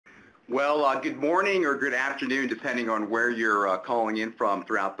Well, good morning or good afternoon, depending on where you're calling in from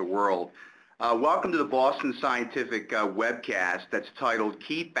throughout the world. Welcome to the Boston Scientific webcast that's titled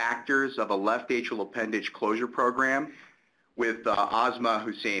Key Factors of a Left Atrial Appendage Closure Program with Asma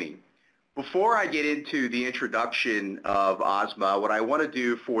Hussaini. Before I get into the introduction of Asma, what I want to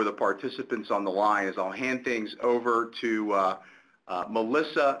do for the participants on the line is I'll hand things over to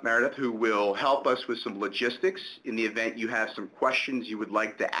Melissa Meredith, who will help us with some logistics in the event you have some questions you would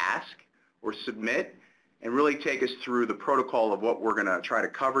like to ask or submit, and really take us through the protocol of what we're going to try to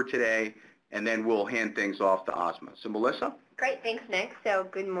cover today, and then we'll hand things off to Asma. So Melissa? Great, thanks Nick. So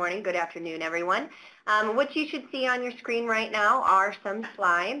good morning, good afternoon everyone. What you should see on your screen right now are some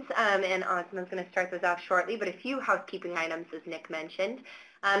slides, and Asma's going to start those off shortly, but a few housekeeping items as Nick mentioned.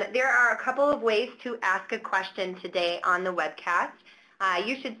 There are a couple of ways to ask a question today on the webcast.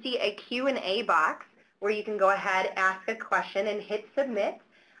 You should see a Q&A box where you can go ahead, ask a question, and hit submit.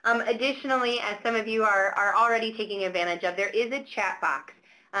 Additionally, as some of you are already taking advantage of, there is a chat box.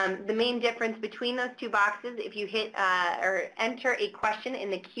 The main difference between those two boxes, if you hit or enter a question in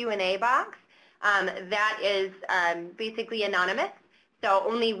the Q&A box, that is basically anonymous. So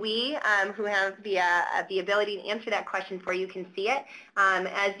only we who have the ability to answer that question for you can see it.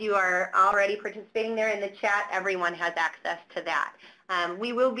 As you are already participating there in the chat, everyone has access to that.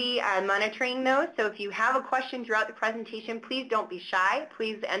 We will be monitoring those, so if you have a question throughout the presentation, please don't be shy.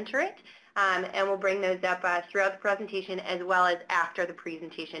 Please enter it, and we'll bring those up throughout the presentation as well as after the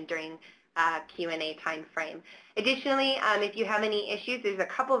presentation during Q&A time frame. Additionally, if you have any issues, there's a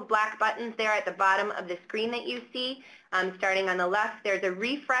couple of black buttons there at the bottom of the screen that you see. Starting on the left, there's a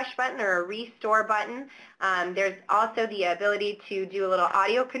refresh button or a restore button. There's also the ability to do a little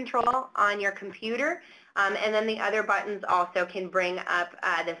audio control on your computer. And then the other buttons also can bring up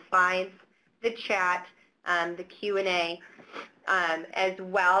the slides, the chat, the Q&A, as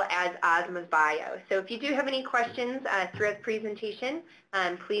well as Asma's bio. So if you do have any questions throughout the presentation,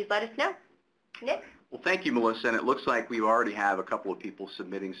 please let us know. Nick? Well, thank you, Melissa. And it looks like we already have a couple of people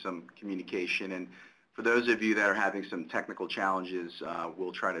submitting some communication. And for those of you that are having some technical challenges,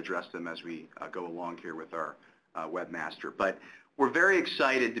 we'll try to address them as we go along here with our webmaster. But we're very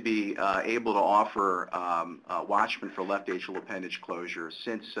excited to be able to offer Watchman for left atrial appendage closure.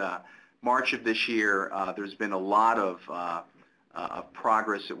 Since March of this year, there's been a lot of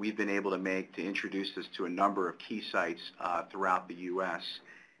progress that we've been able to make to introduce this to a number of key sites throughout the U.S.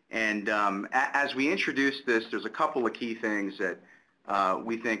 And as we introduce this, there's a couple of key things that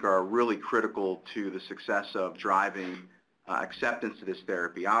we think are really critical to the success of driving acceptance to this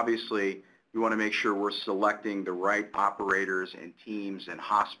therapy. Obviously, we want to make sure we're selecting the right operators and teams and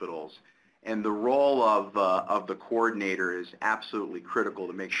hospitals. And the role of the coordinator is absolutely critical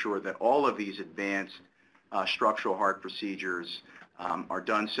to make sure that all of these advanced structural heart procedures are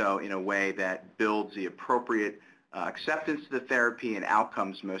done so in a way that builds the appropriate acceptance to the therapy and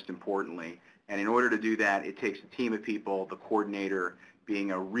outcomes, most importantly. And in order to do that, it takes a team of people, the coordinator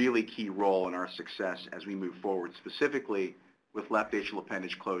being a really key role in our success as we move forward, specifically with left atrial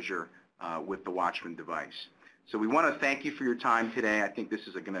appendage closure with the Watchman device. So we want to thank you for your time today. I think this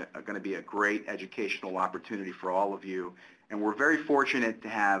is going to be a great educational opportunity for all of you. And we're very fortunate to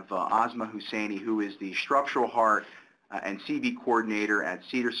have Asma Hussaini, who is the structural heart and CV coordinator at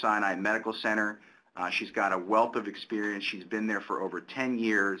Cedars Sinai Medical Center. She's got a wealth of experience. She's been there for over 10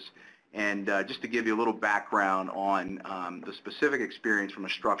 years. And just to give you a little background on the specific experience from a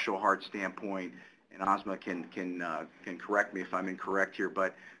structural heart standpoint, and Asma can correct me if I'm incorrect here,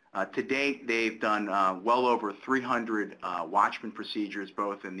 but to date, they've done well over 300 Watchman procedures,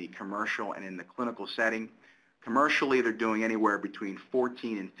 both in the commercial and in the clinical setting. Commercially, they're doing anywhere between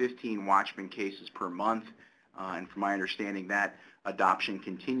 14 and 15 Watchman cases per month, and from my understanding, that adoption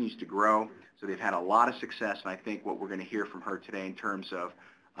continues to grow. So they've had a lot of success, and I think what we're going to hear from her today in terms of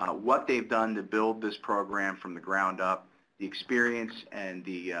what they've done to build this program from the ground up, the experience and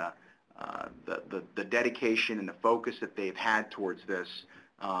the dedication and the focus that they've had towards this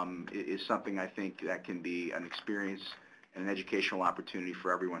is something I think that can be an experience and an educational opportunity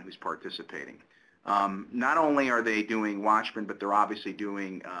for everyone who's participating. Not only are they doing Watchman, but they're obviously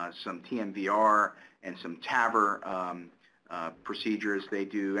doing some TMVR and some TAVR procedures. They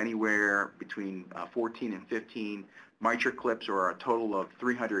do anywhere between 14 and 15 mitral clips, or a total of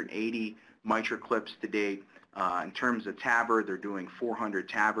 380 mitral clips to date. In terms of TAVR, they're doing 400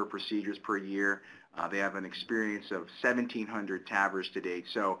 TAVR procedures per year. They have an experience of 1,700 TAVRs to date.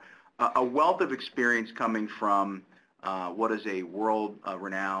 So a wealth of experience coming from what is a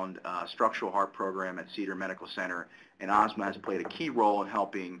world-renowned structural heart program at Cedar Medical Center, and Asma has played a key role in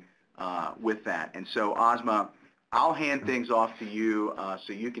helping with that. And so Asma, I'll hand things off to you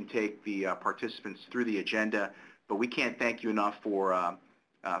so you can take the participants through the agenda, but we can't thank you enough for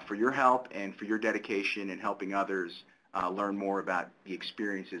your help and for your dedication in helping others learn more about the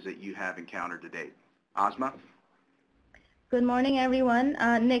experiences that you have encountered to date. Asma? Good morning, everyone.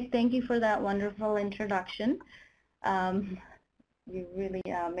 Nick, thank you for that wonderful introduction. You really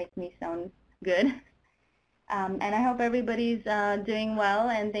make me sound good. And I hope everybody's doing well,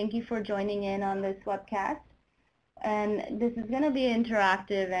 and thank you for joining in on this webcast. And this is going to be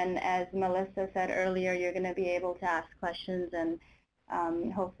interactive, and as Melissa said earlier, you're going to be able to ask questions, and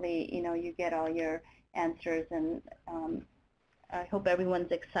hopefully, you get all your answers. And I hope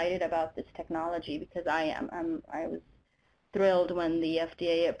everyone's excited about this technology, because I am. I was thrilled when the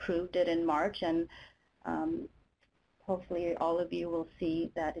FDA approved it in March, and hopefully all of you will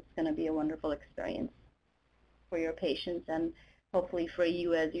see that it's going to be a wonderful experience for your patients and hopefully for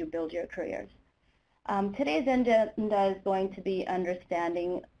you as you build your careers. Today's agenda is going to be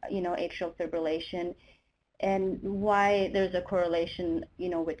understanding, atrial fibrillation and why there's a correlation,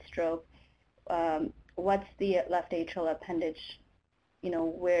 with stroke. What's the left atrial appendage,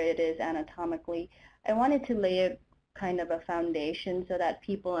 where it is anatomically. I wanted to lay a kind of a foundation so that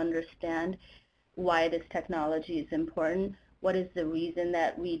people understand why this technology is important. What is the reason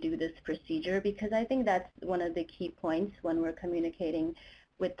that we do this procedure? Because I think that's one of the key points when we're communicating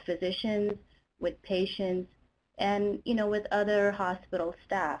with physicians, with patients, and with other hospital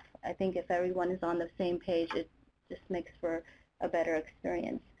staff. I think if everyone is on the same page, it just makes for a better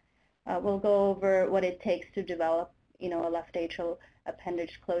experience. We'll go over what it takes to develop, a left atrial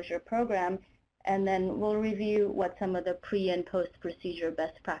appendage closure program, and then we'll review what some of the pre and post-procedure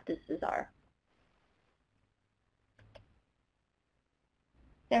best practices are.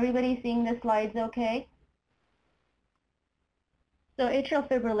 Everybody seeing the slides okay? So atrial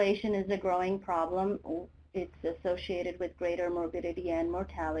fibrillation is a growing problem. It's associated with greater morbidity and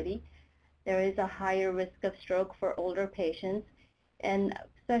mortality. There is a higher risk of stroke for older patients, and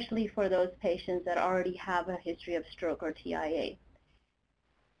especially for those patients that already have a history of stroke or TIA.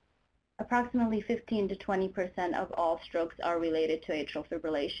 Approximately 15 to 20% of all strokes are related to atrial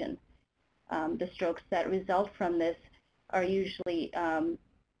fibrillation. The strokes that result from this are usually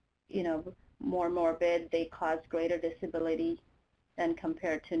more morbid. They cause greater disability than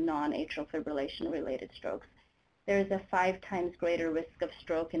compared to non-atrial fibrillation related strokes. There is a 5 times greater risk of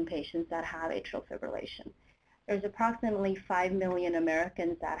stroke in patients that have atrial fibrillation. There's approximately 5 million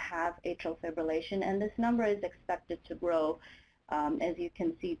Americans that have atrial fibrillation, and this number is expected to grow. As you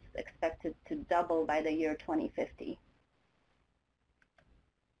can see, it's expected to double by the year 2050.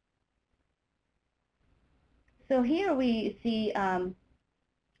 So here we see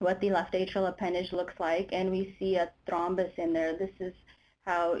what the left atrial appendage looks like, and we see a thrombus in there. This is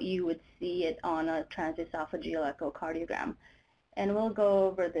how you would see it on a transesophageal echocardiogram. And we'll go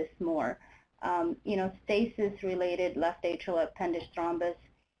over this more. Stasis-related left atrial appendage thrombus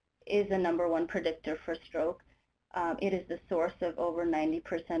is the #1 predictor for stroke. It is the source of over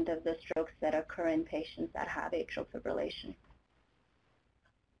 90% of the strokes that occur in patients that have atrial fibrillation.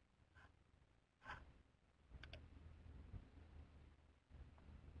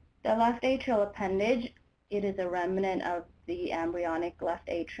 The left atrial appendage, it is a remnant of the embryonic left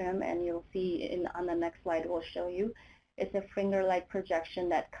atrium, and you'll see on the next slide we'll show you. It's a finger-like projection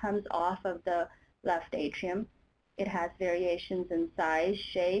that comes off of the left atrium. It has variations in size,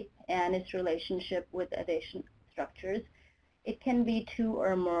 shape, and its relationship with adjacent structures. It can be 2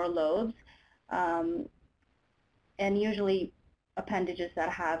 or more lobes, and usually appendages that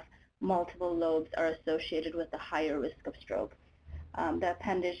have multiple lobes are associated with a higher risk of stroke. The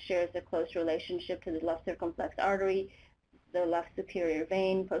appendage shares a close relationship to the left circumflex artery, the left superior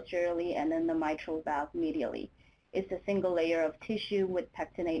vein posteriorly, and then the mitral valve medially. It's a single layer of tissue with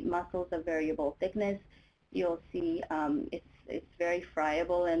pectinate muscles of variable thickness. You'll see it's very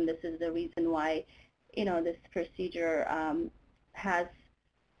friable, and this is the reason why this procedure has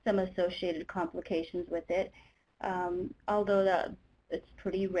some associated complications with it. Although it's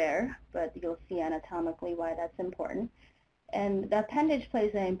pretty rare, but you'll see anatomically why that's important. And the appendage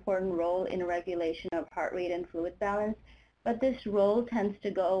plays an important role in regulation of heart rate and fluid balance, but this role tends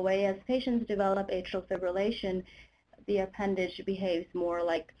to go away as patients develop atrial fibrillation. The appendage behaves more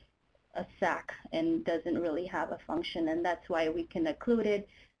like a sac and doesn't really have a function, and that's why we can occlude it.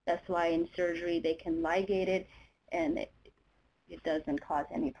 That's why in surgery they can ligate it, and it doesn't cause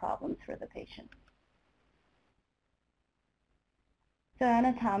any problems for the patient. So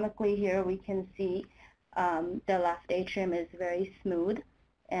anatomically here we can see the left atrium is very smooth,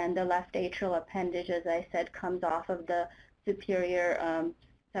 and the left atrial appendage, as I said, comes off of the superior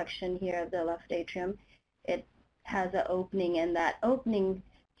section here of the left atrium. It has an opening, and that opening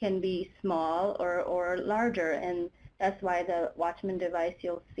can be small or larger, and that's why the Watchman device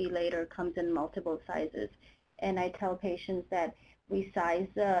you'll see later comes in multiple sizes. And I tell patients that we size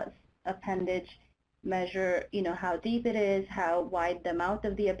the appendage, measure, how deep it is, how wide the mouth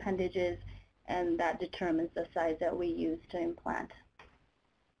of the appendage is, and that determines the size that we use to implant.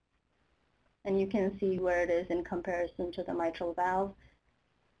 And you can see where it is in comparison to the mitral valve.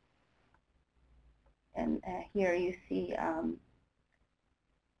 And here you see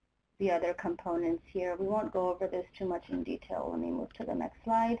the other components here. We won't go over this too much in detail. Let me move to the next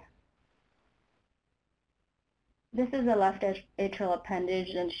slide. This is the left atrial appendage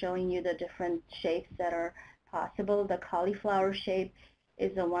and showing you the different shapes that are possible. The cauliflower shape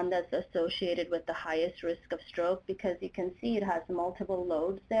is the one that's associated with the highest risk of stroke because you can see it has multiple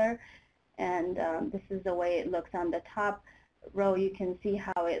lobes there. And this is the way it looks on the top row. You can see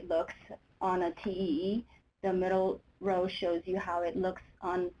how it looks on a TEE. The middle row shows you how it looks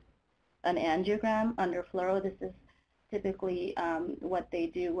on an angiogram under fluoro. This is typically what they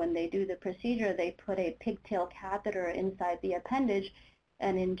do when they do the procedure. They put a pigtail catheter inside the appendage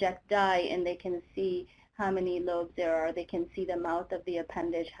and inject dye, and they can see how many lobes there are. They can see the mouth of the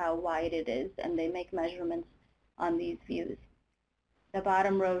appendage, how wide it is, and they make measurements on these views. The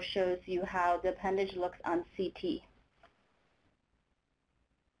bottom row shows you how the appendage looks on CT.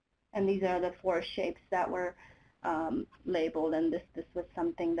 And these are the 4 shapes that were labeled, and this was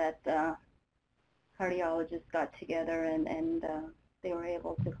something that cardiologists got together and they were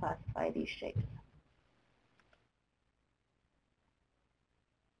able to classify these shapes.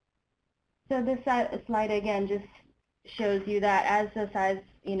 So this slide again just shows you that as the size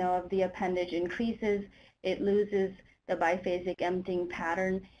of the appendage increases, it loses the biphasic emptying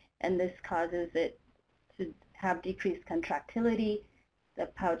pattern, and this causes it to have decreased contractility. The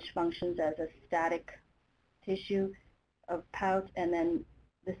pouch functions as a static tissue of pouch, and then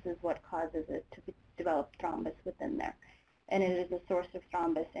this is what causes it to develop thrombus within there. And it is a source of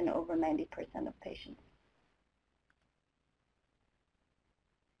thrombus in over 90% of patients.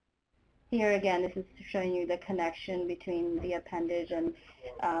 Here again, this is showing you the connection between the appendage, and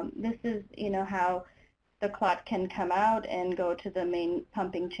this is how the clot can come out and go to the main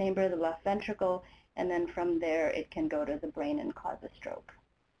pumping chamber, the left ventricle, and then from there it can go to the brain and cause a stroke.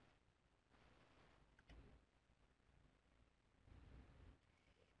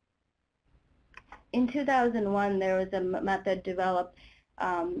 In 2001, there was a method developed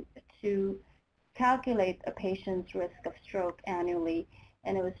to calculate a patient's risk of stroke annually,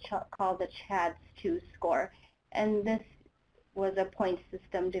 and it was called the CHADS-2 score. And this was a point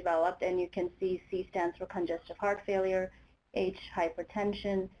system developed, and you can see C stands for congestive heart failure, H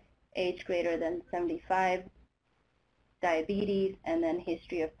hypertension, age greater than 75, diabetes, and then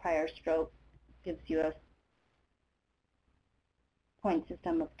history of prior stroke gives you a point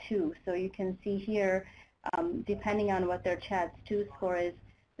system of 2. So you can see here, depending on what their CHADS-2 score is,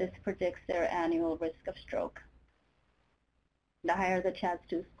 this predicts their annual risk of stroke. The higher the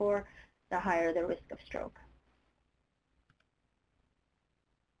CHADS-2 score, the higher the risk of stroke.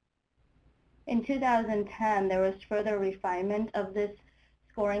 In 2010, there was further refinement of this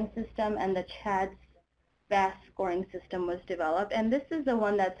scoring system, and the CHADS-VAS scoring system was developed. And this is the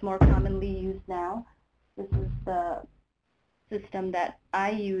one that's more commonly used now. This is the system that I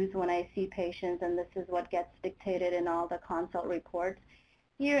use when I see patients, and this is what gets dictated in all the consult reports.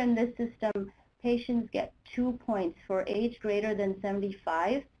 Here in this system, patients get 2 points. For age greater than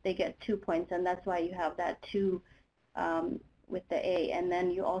 75, they get 2 points, and that's why you have that 2 with the A. And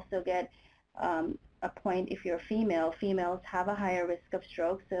then you also get a point if you're female. Females have a higher risk of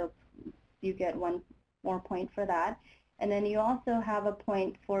stroke, so you get 1 more point for that. And then you also have a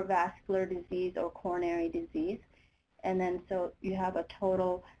point for vascular disease or coronary disease. And then so you have a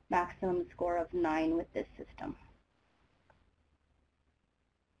total maximum score of 9 with this system.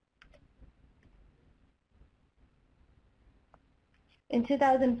 In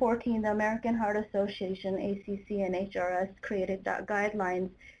 2014, the American Heart Association, ACC, and HRS created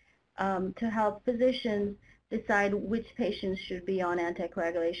guidelines to help physicians decide which patients should be on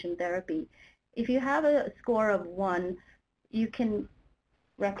anticoagulation therapy. If you have a score of 1, you can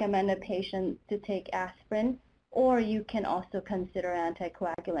recommend a patient to take aspirin, or you can also consider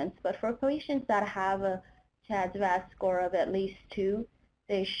anticoagulants. But for patients that have a CHADS-VAS score of at least 2,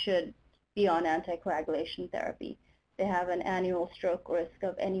 they should be on anticoagulation therapy. They have an annual stroke risk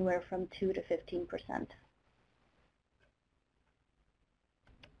of anywhere from 2 to 15%.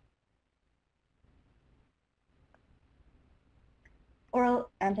 Oral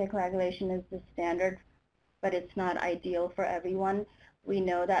anticoagulation is the standard, but it's not ideal for everyone. We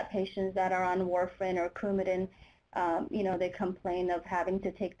know that patients that are on warfarin or Coumadin They complain of having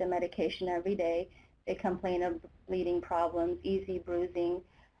to take the medication every day. They complain of bleeding problems, easy bruising.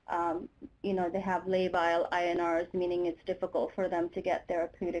 They have labile INRs, meaning it's difficult for them to get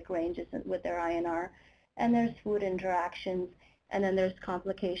therapeutic ranges with their INR. And there's food interactions. And then there's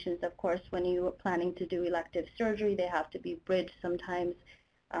complications, of course, when you are planning to do elective surgery. They have to be bridged sometimes,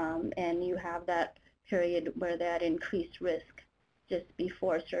 and you have that period where they're at increased risk just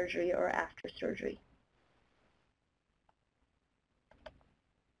before surgery or after surgery.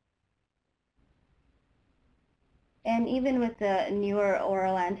 And even with the newer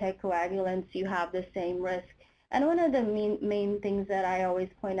oral anticoagulants, you have the same risk. And one of the main things that I always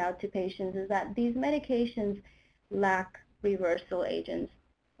point out to patients is that these medications lack reversal agents.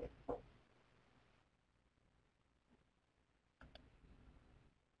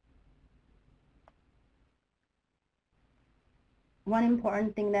 One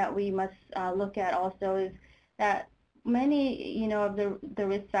important thing that we must look at also is that many, of the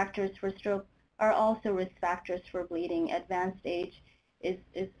risk factors for stroke are also risk factors for bleeding. Advanced age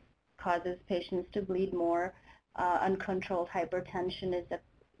causes patients to bleed more. Uncontrolled hypertension is a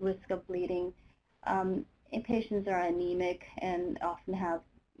risk of bleeding. Patients are anemic and often have,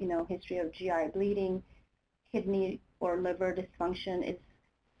 history of GI bleeding. Kidney or liver dysfunction is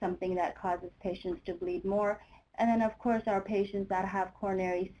something that causes patients to bleed more. And then, of course, our patients that have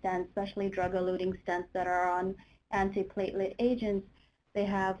coronary stents, especially drug-eluting stents that are on antiplatelet agents, they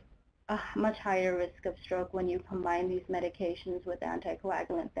have a much higher risk of stroke when you combine these medications with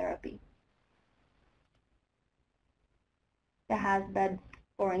anticoagulant therapy. The HAS-BED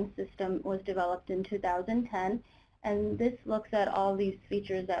scoring system was developed in 2010, and this looks at all these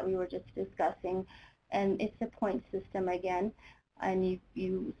features that we were just discussing, and it's a point system again, and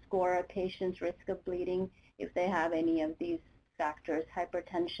you score a patient's risk of bleeding if they have any of these factors: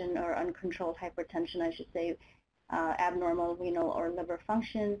 hypertension or uncontrolled hypertension, I should say, abnormal renal or liver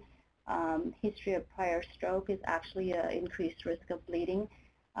function. History of prior stroke is actually an increased risk of bleeding.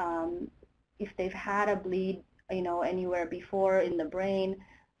 If they've had a bleed, anywhere before in the brain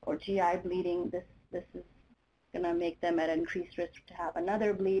or GI bleeding, this is going to make them at increased risk to have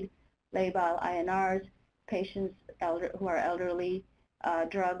another bleed. Labile INRs, patients who are elderly,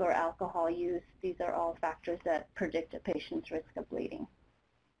 drug or alcohol use, these are all factors that predict a patient's risk of bleeding.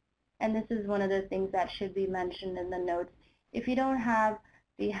 And this is one of the things that should be mentioned in the notes. If you don't have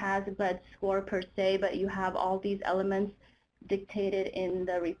the HAS-BED score per se, but you have all these elements dictated in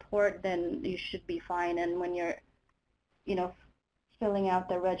the report, then you should be fine. And when you're, filling out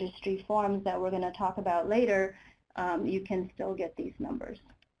the registry forms that we're going to talk about later, you can still get these numbers.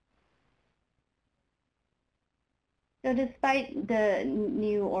 So despite the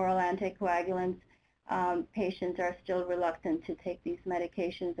new oral anticoagulants, patients are still reluctant to take these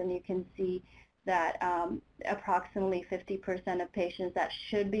medications, and you can see that approximately 50% of patients that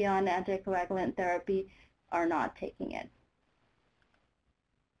should be on anticoagulant therapy are not taking it.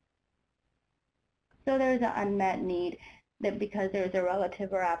 So there's an unmet need because there's a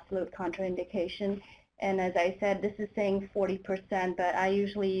relative or absolute contraindication. And as I said, this is saying 40%, but I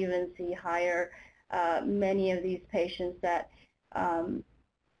usually even see higher. Many of these patients that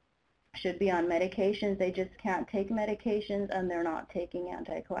should be on medications, they just can't take medications, and they're not taking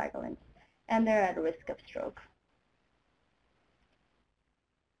anticoagulants, and they're at risk of stroke.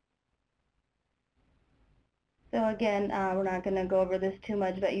 So again, we're not going to go over this too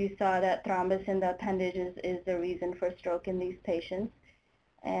much, but you saw that thrombus in the appendage is the reason for stroke in these patients,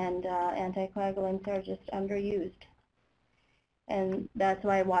 and anticoagulants are just underused. And that's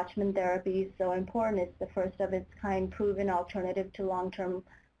why Watchman therapy is so important. It's the first of its kind proven alternative to long-term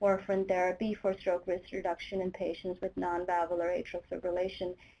warfarin therapy for stroke risk reduction in patients with non-valvular atrial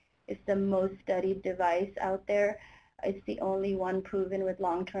fibrillation. It's the most studied device out there. It's the only one proven with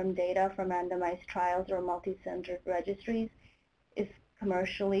long-term data from randomized trials or multi-center registries. It's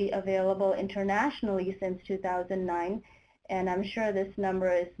commercially available internationally since 2009, and I'm sure this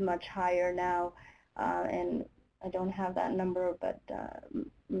number is much higher now, and I don't have that number, but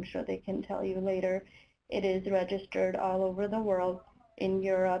I'm sure they can tell you later. It is registered all over the world, in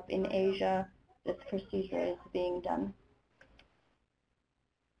Europe, in Asia. This procedure is being done.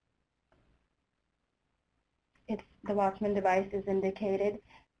 The Watchman device is indicated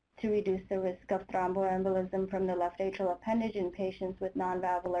to reduce the risk of thromboembolism from the left atrial appendage in patients with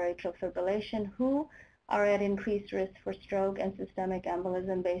non-valvular atrial fibrillation who are at increased risk for stroke and systemic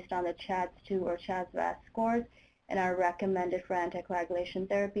embolism based on the CHADS-2 or CHADS-VAS scores, and are recommended for anticoagulation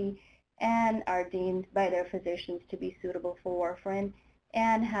therapy, and are deemed by their physicians to be suitable for warfarin,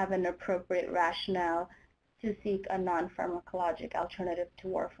 and have an appropriate rationale to seek a non-pharmacologic alternative to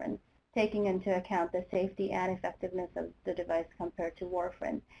warfarin. taking into account the safety and effectiveness of the device compared to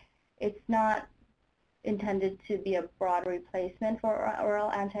warfarin. It's not intended to be a broad replacement for oral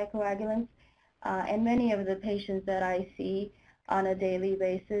anticoagulants, and many of the patients that I see on a daily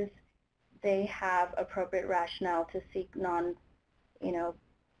basis, they have appropriate rationale to seek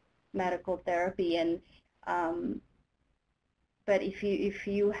medical therapy. And but if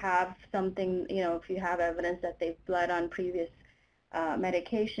you have something, if you have evidence that they've bled on previous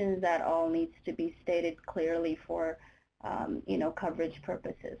medications, that all needs to be stated clearly for coverage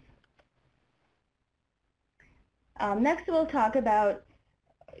purposes. Next, we'll talk about,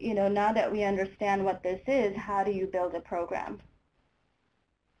 now that we understand what this is, how do you build a program?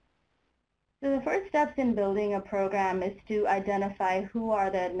 So the first steps in building a program is to identify who are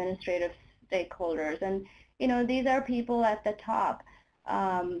the administrative stakeholders. And, these are people at the top.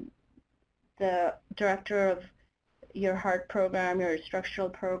 The director of your heart program, your structural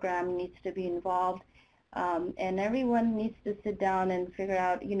program needs to be involved. And everyone needs to sit down and figure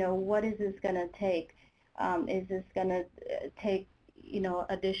out, what is this going to take? Is this going to take,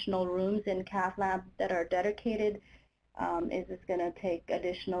 additional rooms in cath lab that are dedicated? Is this going to take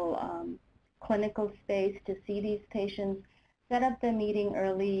additional clinical space to see these patients? Set up the meeting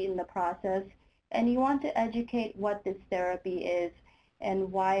early in the process, and you want to educate what this therapy is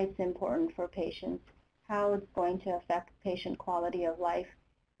and why it's important for patients, how it's going to affect patient quality of life,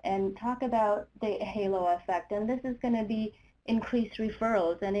 and talk about the halo effect. And this is going to be increased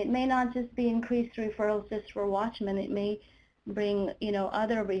referrals, and it may not just be increased referrals just for Watchman. It may bring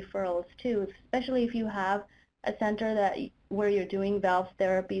other referrals too, especially if you have a center where you're doing valve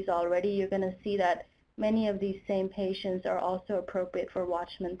therapies already. You're going to see that many of these same patients are also appropriate for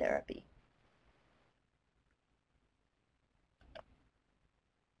Watchman therapy.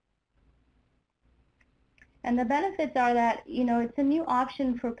 And the benefits are that it's a new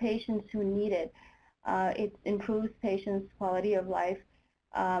option for patients who need it. It improves patients' quality of life.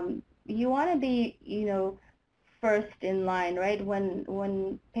 You want to be, first in line, right?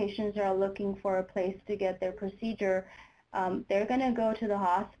 When patients are looking for a place to get their procedure, they're going to go to the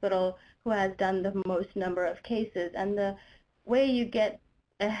hospital who has done the most number of cases. And the way you get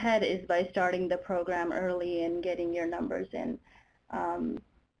ahead is by starting the program early and getting your numbers in.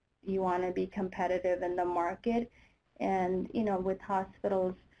 You want to be competitive in the market. And, with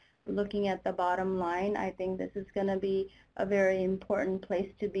hospitals looking at the bottom line, I think this is going to be a very important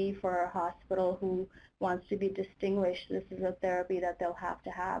place to be for a hospital who wants to be distinguished. This is a therapy that they'll have to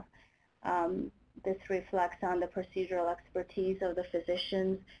have. This reflects on the procedural expertise of the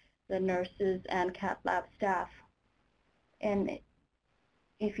physicians, the nurses, and cath lab staff. And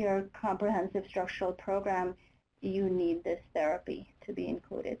if you're a comprehensive structural program, you need this therapy to be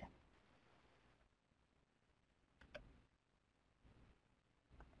included.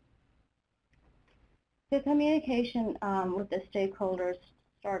 The communication with the stakeholders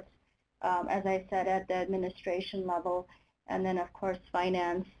starts, as I said, at the administration level, and then of course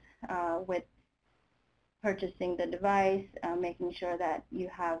finance with purchasing the device, making sure that you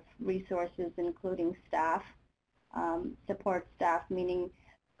have resources including staff, support staff, meaning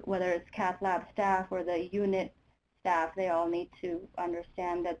whether it's cath lab staff or the unit staff, they all need to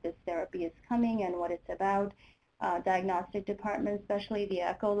understand that this therapy is coming and what it's about. Diagnostic department, especially the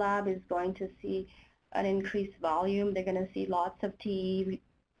echo lab, is going to see an increased volume. They're going to see lots of TE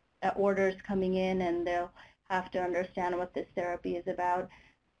orders coming in, and they'll have to understand what this therapy is about.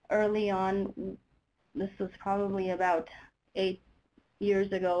 Early on, this was probably about 8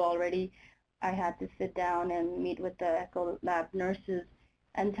 years ago already, I had to sit down and meet with the echo lab nurses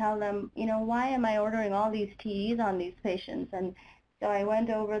and tell them, why am I ordering all these TEs on these patients? And so I went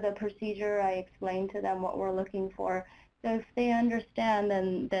over the procedure. I explained to them what we're looking for. So if they understand,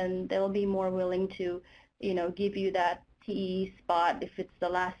 then they'll be more willing to, give you that TE spot if it's the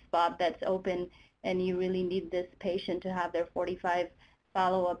last spot that's open and you really need this patient to have their 45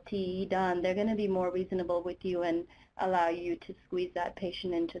 follow-up TE done. They're going to be more reasonable with you and allow you to squeeze that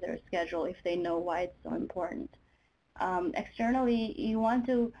patient into their schedule if they know why it's so important. Externally, you want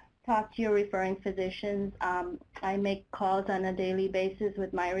to talk to your referring physicians. I make calls on a daily basis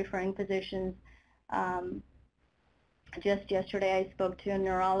with my referring physicians. Just yesterday, I spoke to a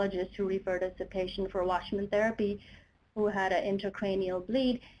neurologist who referred us a patient for Watchman therapy who had an intracranial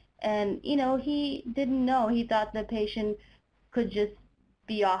bleed. And, he didn't know. He thought the patient could just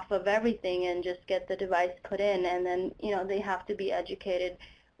be off of everything and just get the device put in. And then, they have to be educated.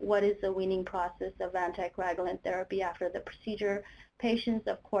 What is the weaning process of anticoagulant therapy after the procedure? Patients,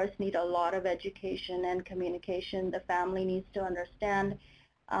 of course, need a lot of education and communication. The family needs to understand.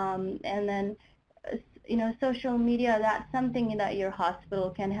 And then social media, that's something that your hospital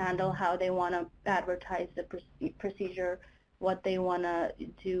can handle, how they want to advertise the procedure, what they want to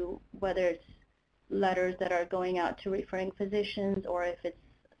do, whether it's letters that are going out to referring physicians or if it's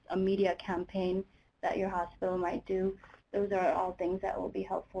a media campaign that your hospital might do. Those are all things that will be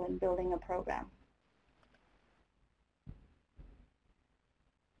helpful in building a program.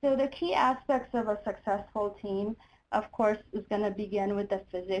 So the key aspects of a successful team, of course, is going to begin with the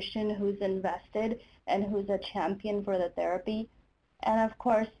physician who's invested and who's a champion for the therapy. And of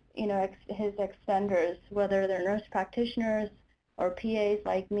course, his extenders, whether they're nurse practitioners or PAs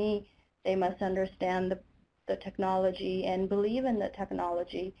like me, they must understand the technology and believe in the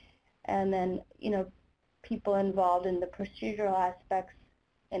technology. And then, people involved in the procedural aspects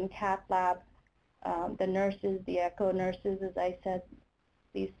in cath lab, the nurses, the echo nurses, as I said,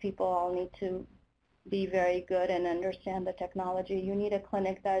 these people all need to be very good and understand the technology. You need a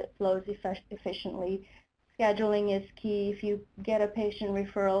clinic that flows efficiently. Scheduling is key. If you get a patient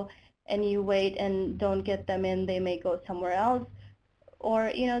referral and you wait and don't get them in, they may go somewhere else.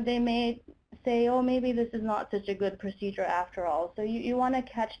 Or, they may say, oh, maybe this is not such a good procedure after all. So you want to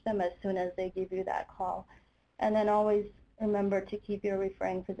catch them as soon as they give you that call. And then always remember to keep your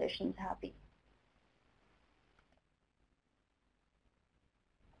referring physicians happy.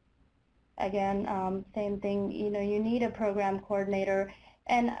 Again, same thing, you need a program coordinator.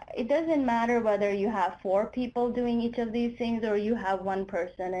 And it doesn't matter whether you have 4 people doing each of these things or you have 1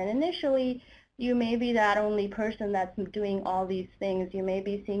 person. And initially, you may be that only person that's doing all these things. You may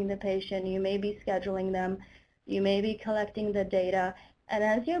be seeing the patient, you may be scheduling them, you may be collecting the data. And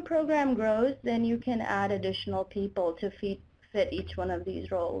as your program grows, then you can add additional people to fit each one of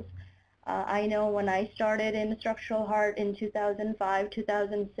these roles. I know when I started in structural heart in 2005,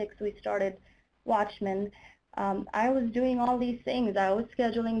 2006, we started Watchman. I was doing all these things. I was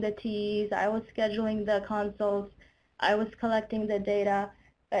scheduling the TEs, I was scheduling the consults, I was collecting the data.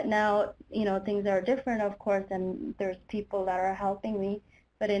 But now, things are different, of course, and there's people that are helping me.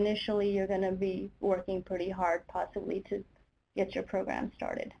 But initially, you're going to be working pretty hard, possibly, to get your program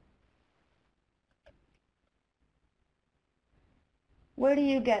started. Where do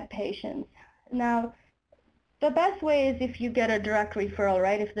you get patients? Now, the best way is if you get a direct referral,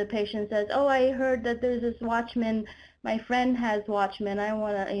 right? If the patient says, oh, I heard that there's this Watchman, my friend has Watchman, I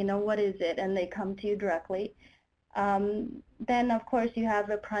want to, what is it? And they come to you directly. Then, of course, you have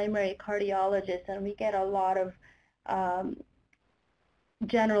a primary cardiologist, and we get a lot of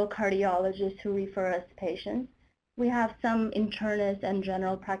general cardiologists who refer us patients. We have some internists and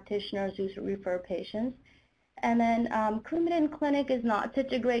general practitioners who refer patients. And then Coumadin Clinic is not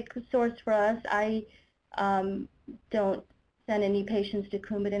such a great source for us. I don't send any patients to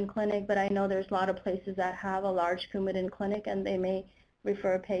Coumadin Clinic, but I know there's a lot of places that have a large Coumadin Clinic, and they may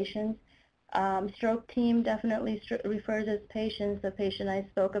refer patients. Stroke team definitely refers us patients. The patient I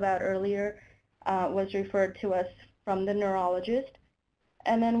spoke about earlier was referred to us from the neurologist.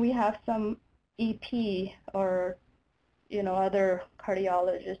 And then we have some EP or, other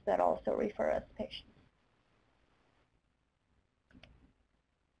cardiologists that also refer us patients.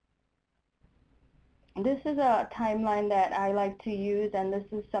 This is a timeline that I like to use, and this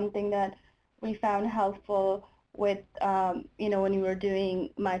is something that we found helpful with, when you were doing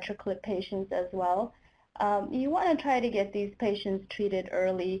MitraClip patients as well. You want to try to get these patients treated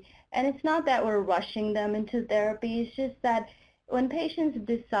early, and it's not that we're rushing them into therapy. It's just that when patients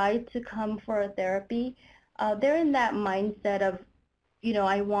decide to come for a therapy, they're in that mindset of,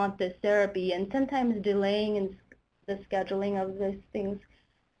 I want this therapy, and sometimes delaying in the scheduling of these things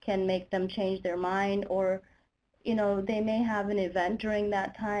can make them change their mind, or they may have an event during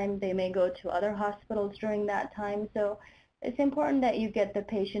that time. They may go to other hospitals during that time. So it's important that you get the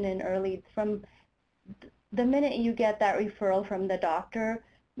patient in early. From the minute you get that referral from the doctor,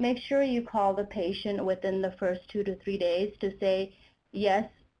 make sure you call the patient within the first 2 to 3 days to say, yes,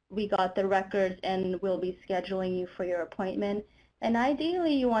 we got the records and we'll be scheduling you for your appointment. And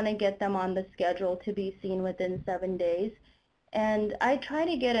ideally, you want to get them on the schedule to be seen within 7 days. And I try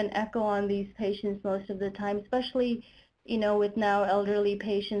to get an echo on these patients most of the time, especially, with now elderly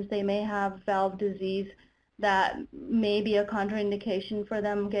patients. They may have valve disease that may be a contraindication for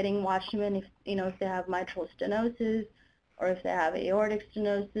them getting Watchman if, if they have mitral stenosis or if they have aortic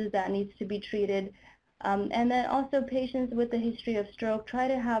stenosis that needs to be treated. And then also patients with a history of stroke, try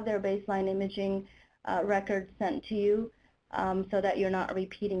to have their baseline imaging records sent to you so that you're not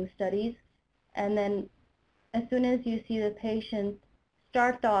repeating studies. And then as soon as you see the patient,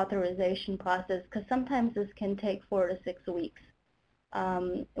 start the authorization process, because sometimes this can take 4 to 6 weeks.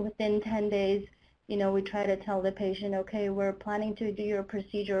 Within 10 days, we try to tell the patient, okay, we're planning to do your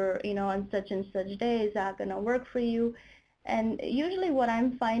procedure, on such and such day. Is that going to work for you? And usually what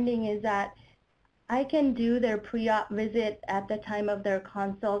I'm finding is that I can do their pre-op visit at the time of their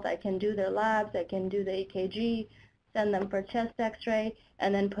consult. I can do their labs, I can do the EKG, send them for chest x-ray,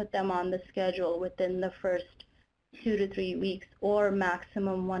 and then put them on the schedule within the first 2 to 3 weeks or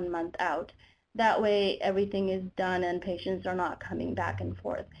maximum 1 month out. That way everything is done and patients are not coming back and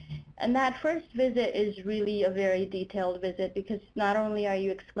forth. And that first visit is really a very detailed visit because not only are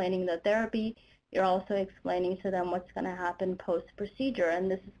you explaining the therapy, you're also explaining to them what's going to happen post-procedure. And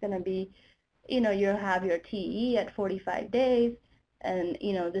this is going to be, you'll have your TE at 45 days, and,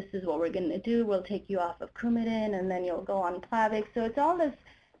 this is what we're going to do. We'll take you off of Coumadin, and then you'll go on Plavix. So it's all this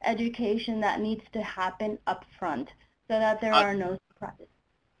education that needs to happen up front so that there are no surprises.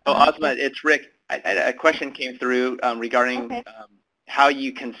 Oh, Asma, it's Rick. A question came through regarding how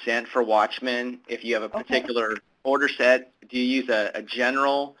you consent for Watchman. If you have a particular order set, do you use a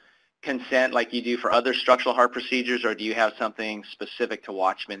general consent like you do for other structural heart procedures, or do you have something specific to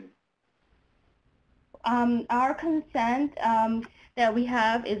Watchman? Our consent that we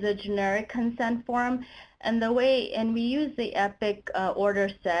have is a generic consent form, and we use the EPIC order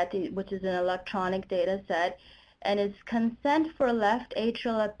set, which is an electronic data set, and it's consent for left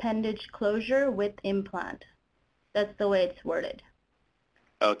atrial appendage closure with implant. That's the way it's worded.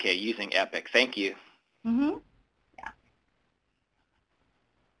 Okay, using EPIC. Thank you. Yeah.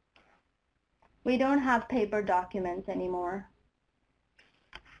 We don't have paper documents anymore.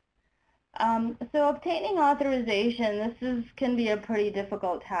 So obtaining authorization, can be a pretty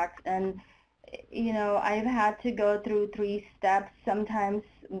difficult task, and I've had to go through 3 steps sometimes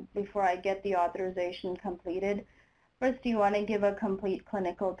before I get the authorization completed. First, you want to give a complete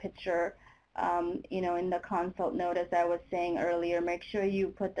clinical picture, in the consult note, as I was saying earlier. Make sure you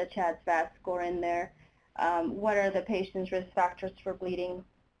put the CHA2DS2-VASc score in there. What are the patient's risk factors for bleeding?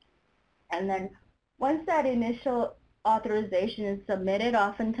 And then once that initial authorization is submitted,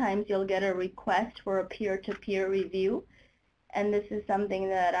 oftentimes you'll get a request for a peer-to-peer review. And this is something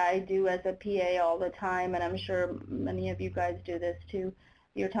that I do as a PA all the time, and I'm sure many of you guys do this too.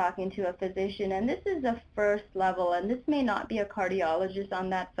 You're talking to a physician, and this is the first level, and this may not be a cardiologist on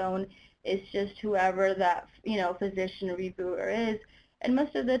that phone. It's just whoever that physician reviewer is, and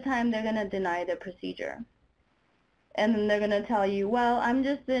most of the time they're going to deny the procedure. And then they're going to tell you, well, I'm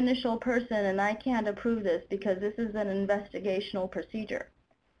just the initial person and I can't approve this because this is an investigational procedure.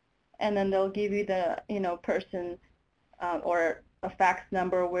 And then they'll give you the person or a fax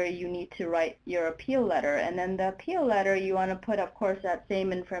number where you need to write your appeal letter. And then the appeal letter, you want to put, of course, that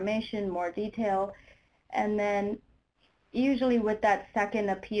same information, more detail. And then usually with that second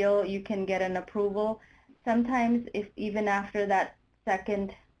appeal, you can get an approval. Sometimes even after that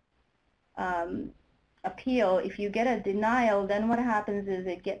second appeal, if you get a denial, then what happens is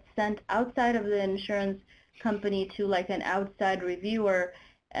it gets sent outside of the insurance company to like an outside reviewer,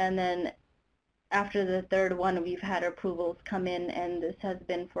 and then after the third one we've had approvals come in, and this has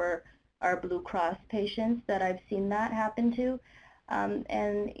been for our Blue Cross patients that I've seen that happen to. And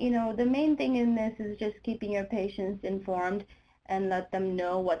the main thing in this is just keeping your patients informed and let them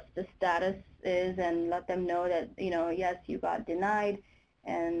know what the status is, and let them know that yes, you got denied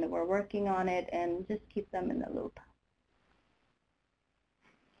and we're working on it, and just keep them in the loop.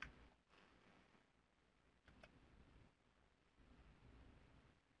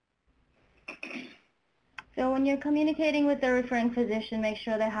 So when you're communicating with the referring physician, make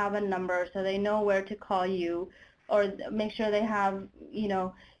sure they have a number so they know where to call you, or make sure they have,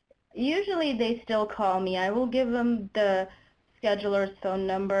 usually they still call me. I will give them the scheduler's phone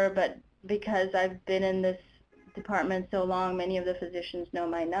number, but because I've been in this department so long, many of the physicians know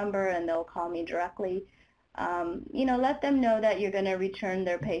my number and they'll call me directly. Let them know that you're going to return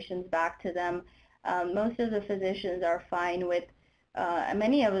their patients back to them. Most of the physicians are fine with,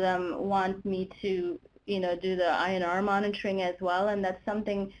 many of them want me to, do the INR monitoring as well, and that's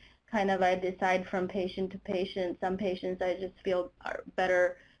something kind of I decide from patient to patient. Some patients I just feel are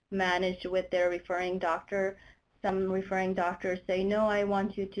better managed with their referring doctor. Some referring doctors say, no, I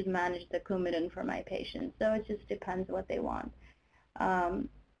want you to manage the Coumadin for my patients. So it just depends what they want.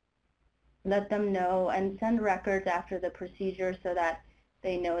 Let them know and send records after the procedure so that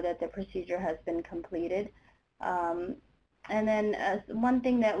they know that the procedure has been completed. And then one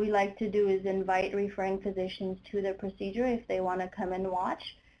thing that we like to do is invite referring physicians to the procedure if they want to come and watch.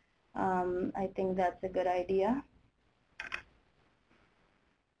 I think that's a good idea.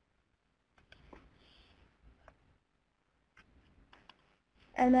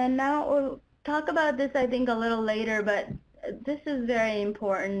 And then now we'll talk about this, I think, a little later, but this is very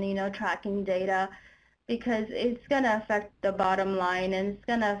important, tracking data, because it's going to affect the bottom line, and it's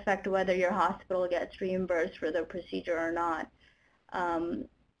going to affect whether your hospital gets reimbursed for the procedure or not.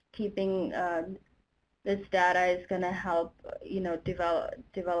 Keeping this data is going to help,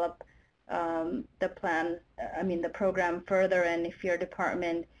 develop the plan, the program further. And if your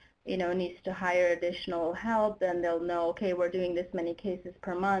department, needs to hire additional help, then they'll know, okay, we're doing this many cases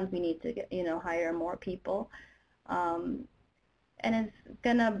per month. We need to get, hire more people. And it's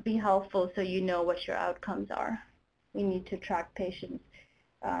going to be helpful so you know what your outcomes are. We need to track patients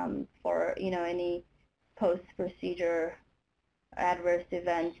for, any post-procedure adverse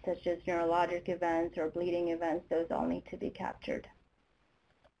events such as neurologic events or bleeding events. Those all need to be captured.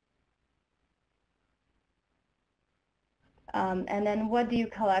 And then what do you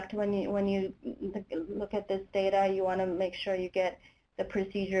collect when you look at this data? You want to make sure you get the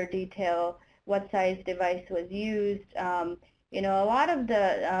procedure detail, what size device was used. A lot of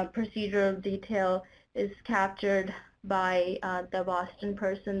the procedural detail is captured by the Boston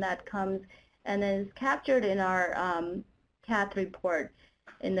person that comes, and then is captured in our cath report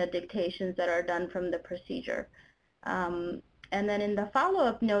in the dictations that are done from the procedure. And then in the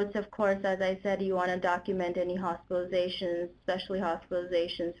follow-up notes, of course, as I said, you want to document any hospitalizations, especially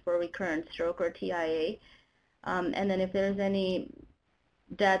hospitalizations for recurrent stroke or TIA. And then if there's any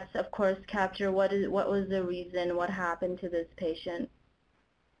deaths, of course, capture what was the reason, what happened to this patient.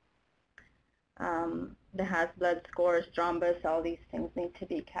 The Has blood scores, thrombus, all these things need to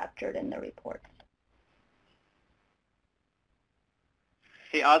be captured in the reports.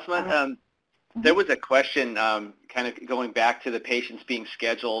 Hey, Asma, there was a question kind of going back to the patients being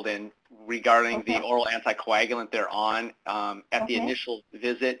scheduled and regarding the oral anticoagulant they're on at the initial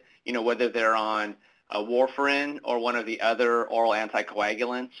visit, whether they're on warfarin or one of the other oral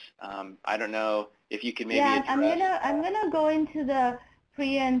anticoagulants. I don't know if you can maybe address. I'm gonna go into the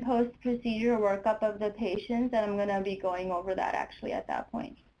pre and post procedure workup of the patients, and I'm gonna be going over that actually at that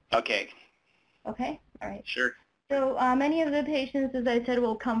point. Okay. Okay. All right. Sure. So many of the patients, as I said,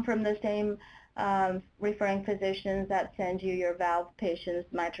 will come from the same referring physicians that send you your valve patients,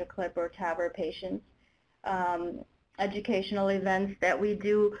 MitraClip or TAVR patients. Educational events that we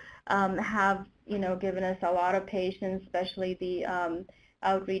do have, given us a lot of patients, especially the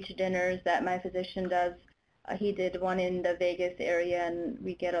outreach dinners that my physician does. He did one in the Vegas area, and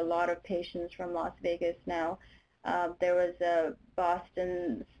we get a lot of patients from Las Vegas now. There was a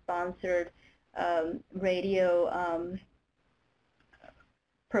Boston-sponsored radio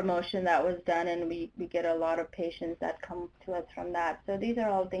promotion that was done, and we get a lot of patients that come to us from that. So these are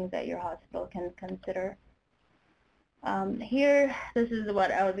all things that your hospital can consider. Here, this is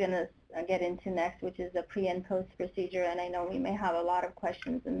what I was going to get into next, which is the pre and post procedure, and I know we may have a lot of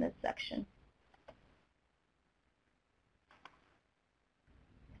questions in this section.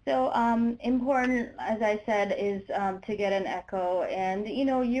 So important, as I said, is to get an echo. And,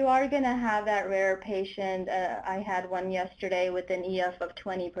 you are going to have that rare patient. I had one yesterday with an EF of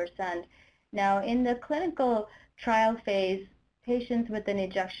 20%. Now, in the clinical trial phase, patients with an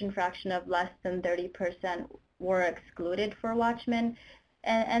ejection fraction of less than 30% were excluded for Watchman.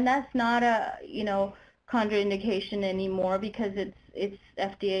 And that's not a, contraindication anymore, because it's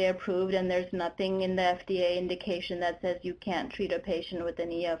FDA approved, and there's nothing in the FDA indication that says you can't treat a patient with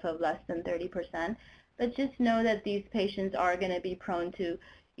an EF of less than 30%. But just know that these patients are going to be prone to,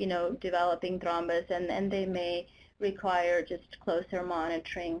 developing thrombus, and they may require just closer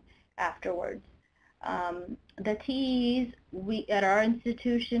monitoring afterwards. The TEs, at our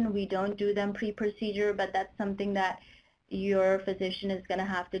institution, we don't do them pre-procedure, but that's something that your physician is going to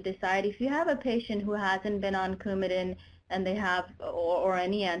have to decide. If you have a patient who hasn't been on Coumadin and they have, or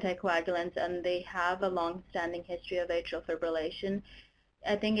any anticoagulants, and they have a long-standing history of atrial fibrillation,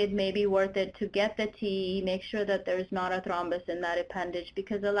 I think it may be worth it to get the TE, make sure that there's not a thrombus in that appendage,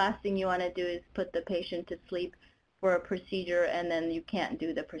 because the last thing you want to do is put the patient to sleep for a procedure and then you can't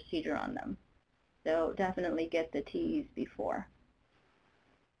do the procedure on them. So definitely get the TEs before.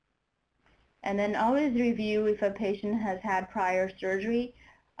 And then always review if a patient has had prior surgery.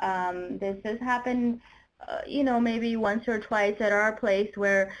 This has happened, maybe once or twice at our place,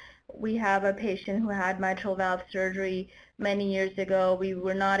 where we have a patient who had mitral valve surgery many years ago. We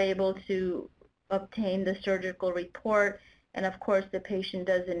were not able to obtain the surgical report, and of course the patient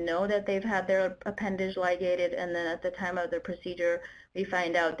doesn't know that they've had their appendage ligated, and then at the time of the procedure we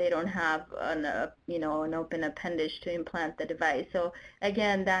find out they don't have an open appendage to implant the device. So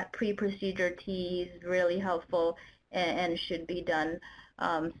again, that pre-procedure TE is really helpful and should be done,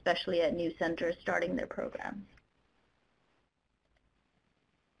 especially at new centers starting their programs.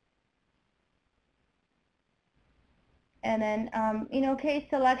 And then, case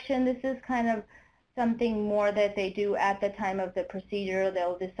selection, this is kind of something more that they do at the time of the procedure.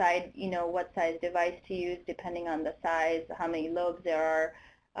 They'll decide, what size device to use depending on the size, how many lobes there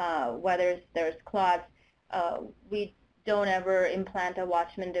are, whether there's clots. We don't ever implant a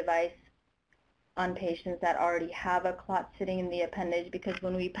Watchman device on patients that already have a clot sitting in the appendage, because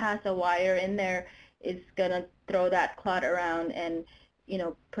when we pass a wire in there, it's going to throw that clot around and,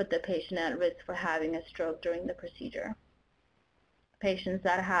 put the patient at risk for having a stroke during the procedure. Patients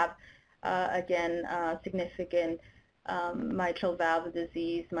that have, again, significant mitral valve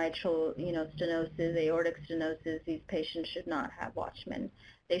disease, mitral, stenosis, aortic stenosis, these patients should not have Watchman.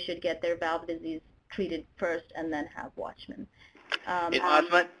 They should get their valve disease treated first and then have Watchman.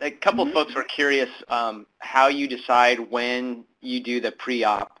 Asma, a couple of folks were curious how you decide when you do the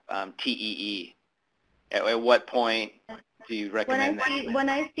pre-op TEE. At what point do you recommend that? When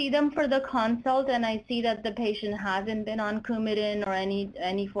I see them for the consult and I see that the patient hasn't been on Coumadin or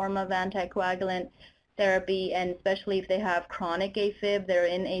any form of anticoagulant therapy, and especially if they have chronic AFib, they're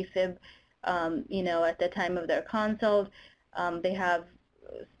in AFib, at the time of their consult, they have,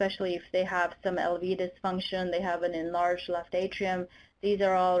 especially if they have some LV dysfunction, they have an enlarged left atrium. These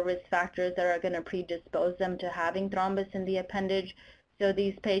are all risk factors that are going to predispose them to having thrombus in the appendage. So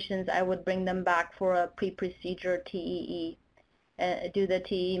these patients, I would bring them back for a pre-procedure TEE. Do the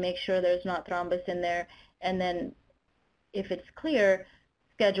TEE, make sure there's not thrombus in there, and then if it's clear,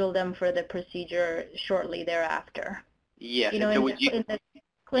 schedule them for the procedure shortly thereafter. Yes. In the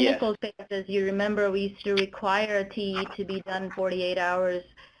clinical phases, you remember we used to require a TEE to be done 48 hours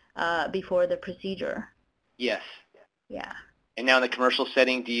before the procedure. Yes. Yeah. And now in the commercial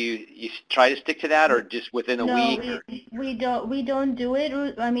setting, do you try to stick to that, or just within a week? No, we don't do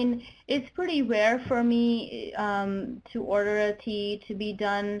it. I mean, it's pretty rare for me to order a TEE to be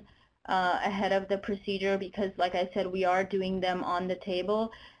done ahead of the procedure, because, like I said, we are doing them on the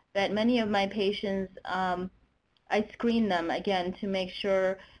table. But many of my patients, I screen them again to make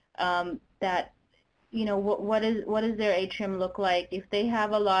sure that, what does their atrium look like. If they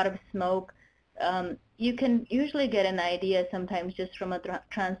have a lot of smoke, you can usually get an idea sometimes just from a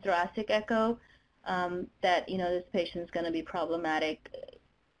transthoracic echo that, this patient's going to be problematic.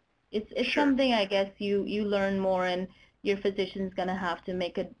 It's Sure. something, I guess, you learn more, and your physician's going to have to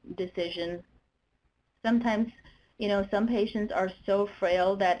make a decision. Sometimes, some patients are so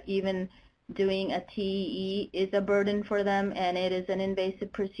frail that even doing a TEE is a burden for them, and it is an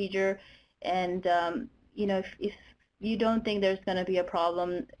invasive procedure. And, if you don't think there's going to be a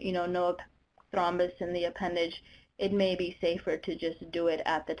problem, no thrombus in the appendage, it may be safer to just do it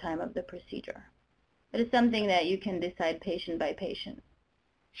at the time of the procedure. It is something that you can decide patient by patient.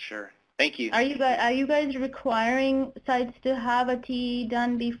 Sure. Thank you. Are you guys requiring sites to have a TEE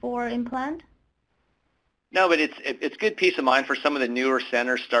done before implant? No, but it's good peace of mind for some of the newer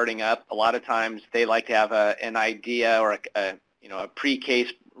centers starting up. A lot of times they like to have an idea or a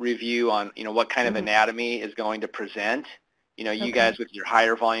pre-case review on what kind of anatomy is going to present. You guys with your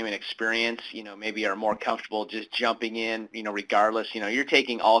higher volume and experience, maybe are more comfortable just jumping in, regardless. You're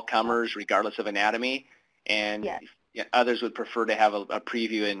taking all comers regardless of anatomy, and others would prefer to have a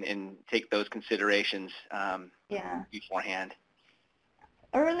preview and take those considerations beforehand.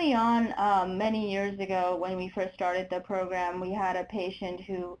 Early on, many years ago, when we first started the program, we had a patient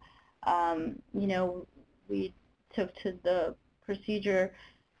who, we took to the procedure,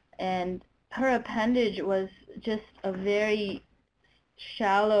 and her appendage was just a very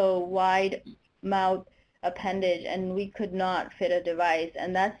shallow, wide mouth appendage, and we could not fit a device.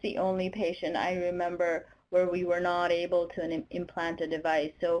 And that's the only patient I remember where we were not able to implant a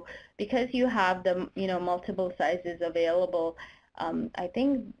device. So because you have the multiple sizes available, I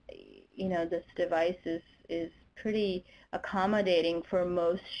think this device is pretty accommodating for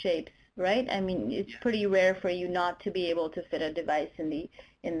most shapes, right? I mean, it's pretty rare for you not to be able to fit a device in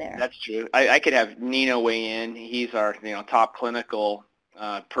there. That's true. I could have Nino weigh in. He's our top clinical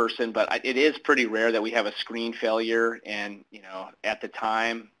person, but it is pretty rare that we have a screen failure, and at the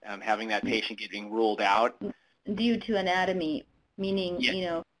time having that patient getting ruled out due to anatomy, meaning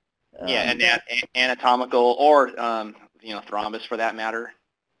anatomical or thrombus for that matter.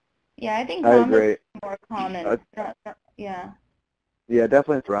 Yeah, I think thrombus is more common. Yeah,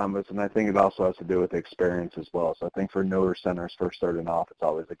 definitely thrombus, and I think it also has to do with experience as well. So I think for newer centers first starting off, it's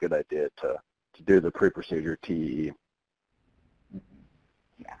always a good idea to do the pre-procedure TEE.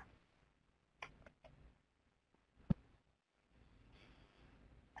 Yeah.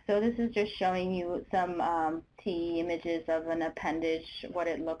 So this is just showing you some TEE images of an appendage, what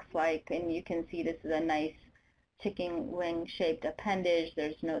it looks like, and you can see this is a nice chicken wing shaped appendage.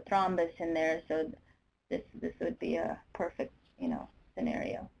 There's no thrombus in there, so this would be a perfect,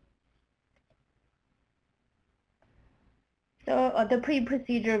 scenario. So the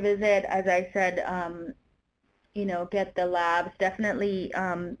pre-procedure visit, as I said, get the labs. Definitely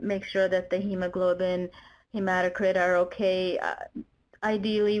make sure that the hemoglobin, hematocrit are okay.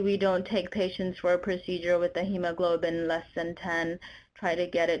 Ideally, we don't take patients for a procedure with a hemoglobin less than 10. Try to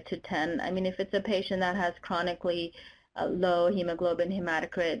get it to 10. I mean, if it's a patient that has chronically low hemoglobin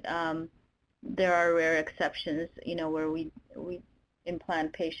hematocrit, there are rare exceptions, where we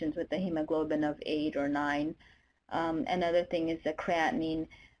implant patients with a hemoglobin of 8 or 9. Another thing is the creatinine.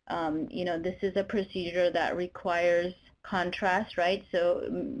 This is a procedure that requires contrast, right? So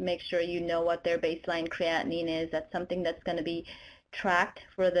make sure you know what their baseline creatinine is. That's something that's going to be tracked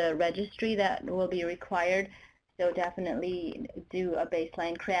for the registry that will be required. So definitely do a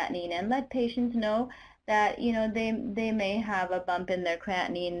baseline creatinine and let patients know that they may have a bump in their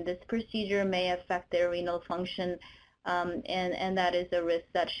creatinine. This procedure may affect their renal function, and that is a risk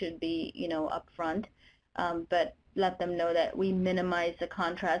that should be upfront. But let them know that we minimize the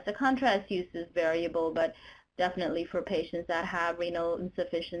contrast. The contrast use is variable, but definitely for patients that have renal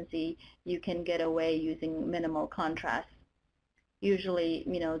insufficiency, you can get away using minimal contrast. Usually,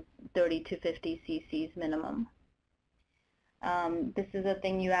 30 to 50 cc's minimum. This is a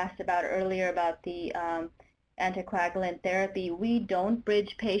thing you asked about earlier about the anticoagulant therapy. We don't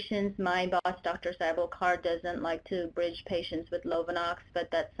bridge patients. My boss, Dr. Saibal-Kar, doesn't like to bridge patients with Lovenox, but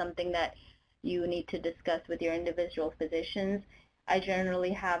that's something that you need to discuss with your individual physicians. I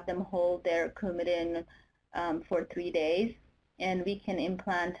generally have them hold their Coumadin for 3 days, and we can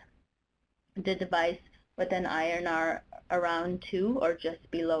implant the device with an INR around 2 or just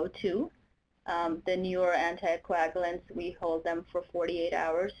below 2. The newer anticoagulants, we hold them for 48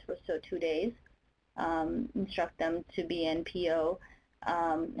 hours, so 2 days. Instruct them to be NPO.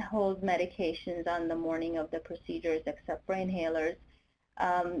 Hold medications on the morning of the procedures except for inhalers.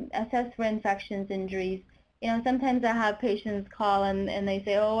 Assess for infections, injuries. Sometimes I have patients call and they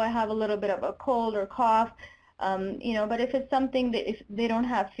say, oh, I have a little bit of a cold or cough. But if it's something that if they don't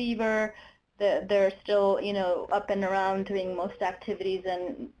have fever, they're still, up and around doing most activities,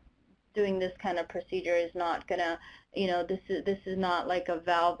 and doing this kind of procedure is not gonna, this is not like a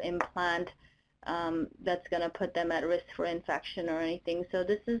valve implant that's gonna put them at risk for infection or anything. So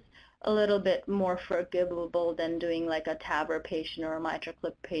this is a little bit more forgivable than doing like a TAVR patient or a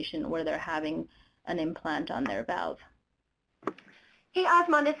MitraClip patient where they're having an implant on their valve. Hey,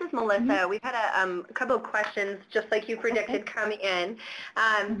 Asma, this is Melissa. We've had a couple of questions, just like you predicted, come in.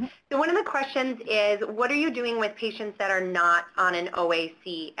 So one of the questions is, what are you doing with patients that are not on an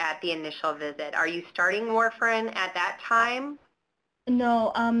OAC at the initial visit? Are you starting warfarin at that time?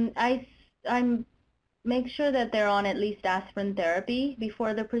 No, I'm make sure that they're on at least aspirin therapy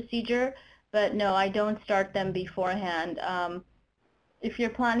before the procedure, but no, I don't start them beforehand. If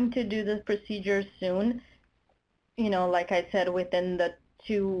you're planning to do the procedure soon, like I said, within the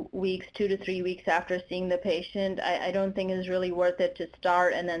 2 to 3 weeks after seeing the patient, I don't think it's really worth it to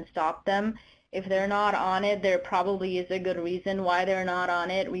start and then stop them. If they're not on it, there probably is a good reason why they're not on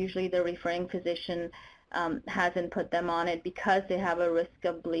it. Usually the referring physician hasn't put them on it because they have a risk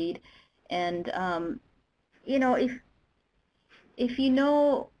of bleed. And, if you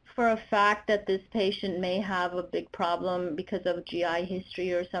know for a fact that this patient may have a big problem because of GI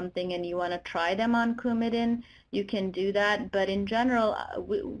history or something and you want to try them on Coumadin, you can do that. But in general,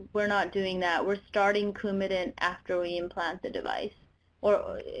 we're not doing that. We're starting Coumadin after we implant the device,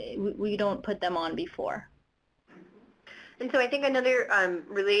 or we don't put them on before. And so I think another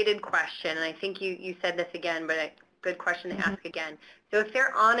related question, and I think you said this again, but a good question to ask again. So if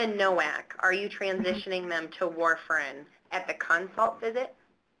they're on a NOAC, are you transitioning them to warfarin at the consult visit?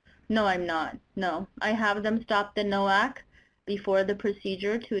 No, I'm not. No, I have them stop the NOAC before the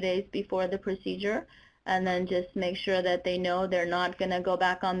procedure, 2 days before the procedure, and then just make sure that they know they're not going to go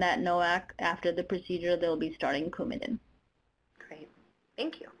back on that NOAC after the procedure. They'll be starting Coumadin. Great.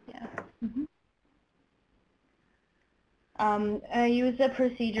 Thank you. Yeah. I use the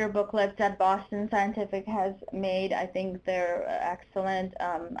procedure booklets that Boston Scientific has made. I think they're excellent.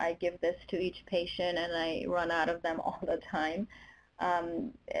 I give this to each patient and I run out of them all the time.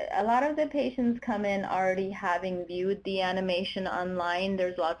 A lot of the patients come in already having viewed the animation online.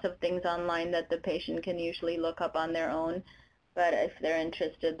 There's lots of things online that the patient can usually look up on their own, but if they're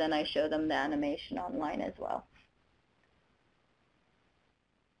interested, then I show them the animation online as well.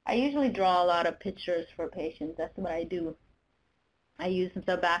 I usually draw a lot of pictures for patients. That's what I do. I use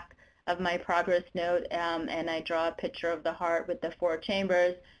the back of my progress note and I draw a picture of the heart with the 4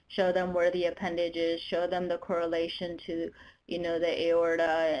 chambers, show them where the appendage is, show them the correlation to the aorta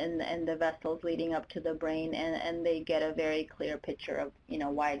and the vessels leading up to the brain, and they get a very clear picture of,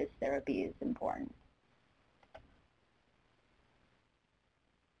 why this therapy is important.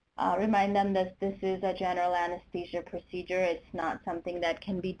 Remind them that this is a general anesthesia procedure. It's not something that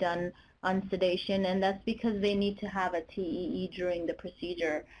can be done on sedation, and that's because they need to have a TEE during the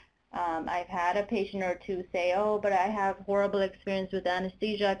procedure. I've had a patient or two say, oh, but I have horrible experience with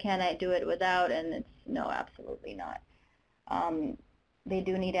anesthesia. Can I do it without? And it's no, absolutely not. They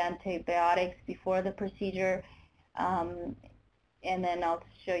do need antibiotics before the procedure, and then I'll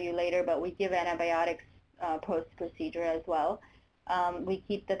show you later, but we give antibiotics post-procedure as well. We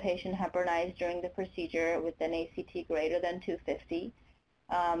keep the patient heparinized during the procedure with an ACT greater than 250.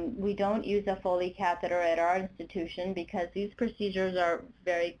 We don't use a Foley catheter at our institution because these procedures are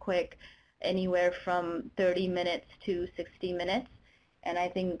very quick, anywhere from 30 minutes to 60 minutes. And I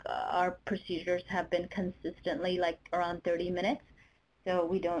think our procedures have been consistently like around 30 minutes. So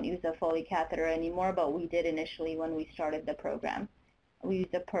we don't use a Foley catheter anymore, but we did initially when we started the program. We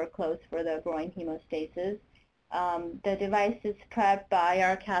use a Perclose for the groin hemostasis. The device is prepped by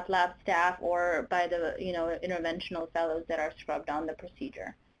our cath lab staff or by the interventional fellows that are scrubbed on the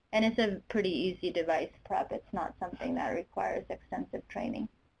procedure. And it's a pretty easy device prep. It's not something that requires extensive training.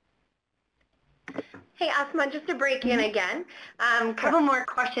 Hey, Asma, just to break in again, a couple more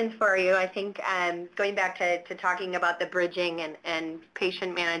questions for you. I think going back to talking about the bridging and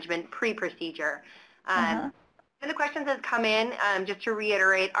patient management pre-procedure. One of the questions has come in, just to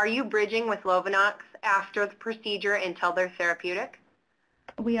reiterate, are you bridging with Lovenox after the procedure until they're therapeutic?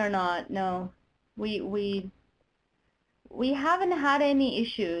 We are not, no. We haven't had any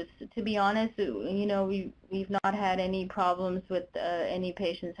issues, to be honest. We've not had any problems with any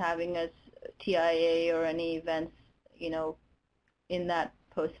patients having a TIA or any events, in that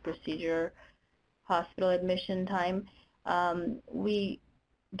post-procedure hospital admission time. We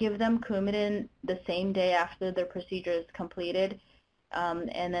give them Coumadin the same day after the procedure is completed,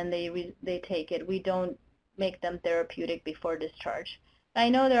 and then they take it. We don't make them therapeutic before discharge. I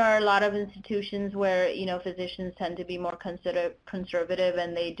know there are a lot of institutions where physicians tend to be more conservative,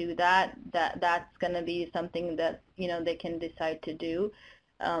 and they do that. That's going to be something that they can decide to do.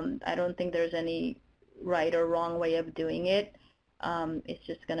 I don't think there's any right or wrong way of doing it. It's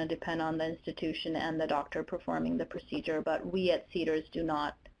just going to depend on the institution and the doctor performing the procedure. But we at Cedars do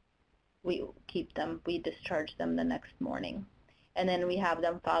not. We keep them. We discharge them the next morning, and then we have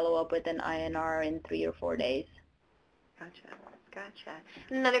them follow up with an INR in 3 or 4 days. Gotcha.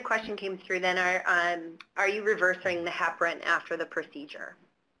 Another question came through then. Are you reversing the heparin after the procedure?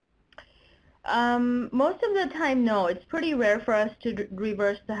 Most of the time, no. It's pretty rare for us to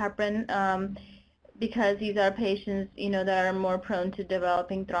reverse the heparin because these are patients, that are more prone to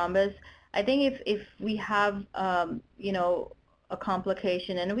developing thrombus. I think if we have, a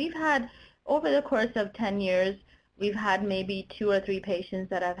complication, and we've had, over the course of 10 years, we've had maybe 2 or 3 patients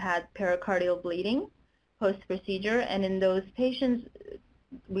that have had pericardial bleeding post-procedure, and in those patients,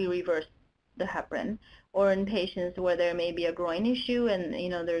 we reverse the heparin. Or in patients where there may be a groin issue and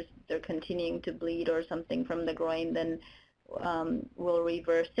they're continuing to bleed or something from the groin, then we'll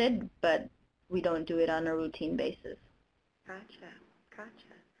reverse it, but we don't do it on a routine basis. Gotcha.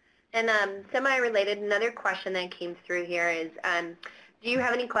 And semi-related, another question that came through here is, do you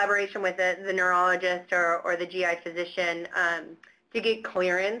have any collaboration with the neurologist or the GI physician to get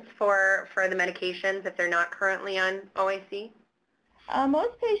clearance for the medications if they're not currently on OAC?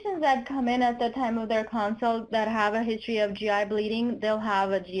 Most patients that come in at the time of their consult that have a history of GI bleeding, they'll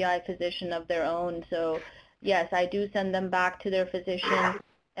have a GI physician of their own. So yes, I do send them back to their physician,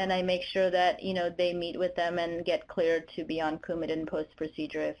 and I make sure that they meet with them and get cleared to be on Coumadin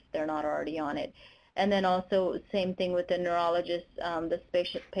post-procedure if they're not already on it. And then also same thing with the neurologist. This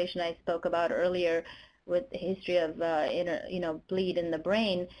patient I spoke about earlier with a history of bleed in the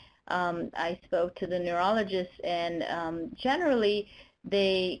brain. I spoke to the neurologist, and generally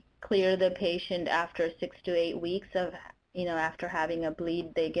they clear the patient after 6 to 8 weeks of, after having a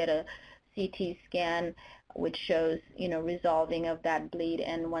bleed. They get a CT scan which shows, resolving of that bleed,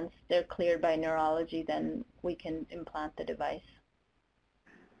 and once they're cleared by neurology, then we can implant the device.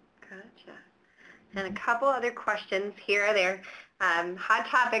 Gotcha. And a couple other questions here or there. Hot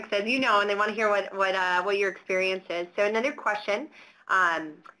topics, as you know, and they want to hear what your experience is. So another question.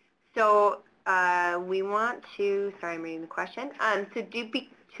 We want to, sorry, I'm reading the question. So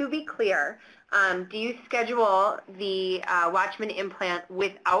to be clear, do you schedule the Watchman implant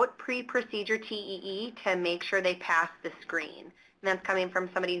without pre-procedure TEE to make sure they pass the screen? And that's coming from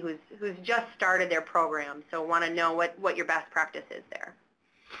somebody who's just started their program, so want to know what your best practice is there.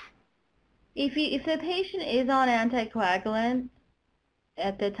 If the patient is on anticoagulant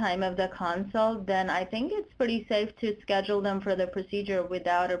at the time of the consult, then I think it's pretty safe to schedule them for the procedure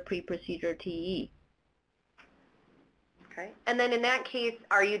without a pre-procedure TE. Okay. And then in that case,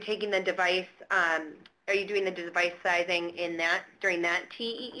 are you taking the device, are you doing the device sizing in that, during that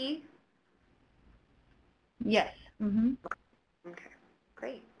TEE? Yes. Mm-hmm. Okay,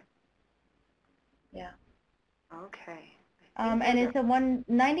 great. Yeah. Okay. And it's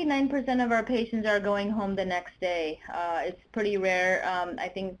 99% of our patients are going home the next day. It's pretty rare. I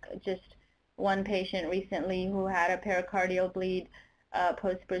think just one patient recently who had a pericardial bleed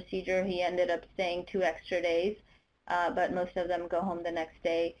post-procedure, he ended up staying 2 extra days, but most of them go home the next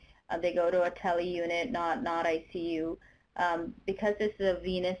day. They go to a tele unit, not ICU. Because this is a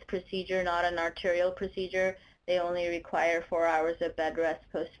venous procedure, not an arterial procedure, they only require 4 hours of bed rest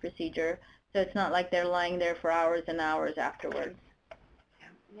post-procedure. So it's not like they're lying there for hours and hours afterwards.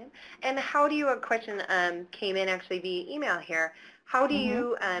 Yeah. And how do you, a question came in actually via email here, how do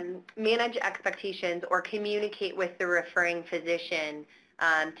you manage expectations or communicate with the referring physician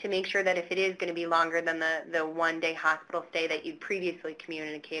to make sure that if it is going to be longer than the one-day hospital stay that you previously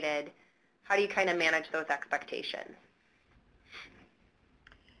communicated, how do you kind of manage those expectations?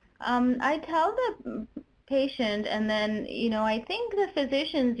 I tell the patient, and then, I think the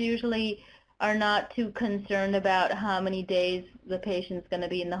physicians usually are not too concerned about how many days the patient's going to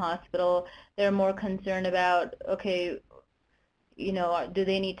be in the hospital. They're more concerned about, okay, do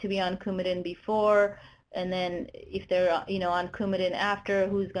they need to be on Coumadin before? And then if they're, on Coumadin after,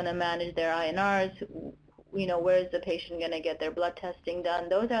 who's going to manage their INRs? Where's the patient going to get their blood testing done?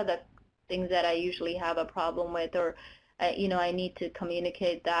 Those are the things that I usually have a problem with, or, I need to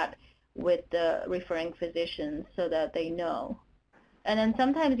communicate that with the referring physicians so that they know. And then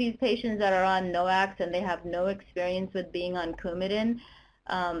sometimes these patients that are on NOACs and they have no experience with being on Coumadin,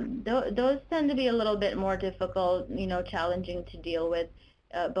 those tend to be a little bit more difficult, challenging to deal with,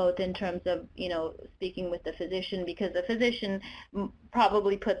 both in terms of, speaking with the physician, because the physician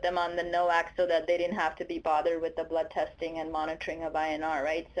probably put them on the NOAC so that they didn't have to be bothered with the blood testing and monitoring of INR,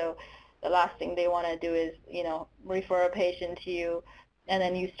 right? So the last thing they want to do is, refer a patient to you, and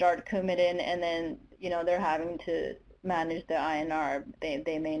then you start Coumadin, and then, they're having to manage the INR.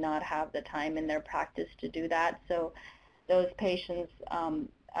 They may not have the time in their practice to do that. So those patients,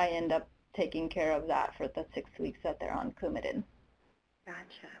 I end up taking care of that for the 6 weeks that they're on Coumadin.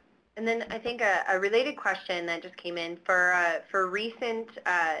 Gotcha. And then I think a related question that just came in for recent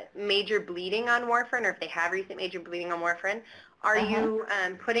major bleeding on warfarin, or if they have recent major bleeding on warfarin, are you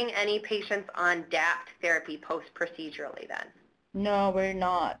putting any patients on DAPT therapy post-procedurally then? No, we're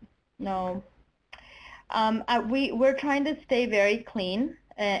not. No. We're trying to stay very clean,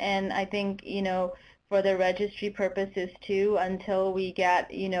 and I think, for the registry purposes too, until we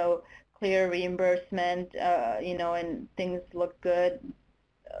get, clear reimbursement, and things look good,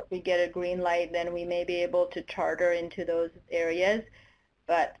 we get a green light, then we may be able to charter into those areas.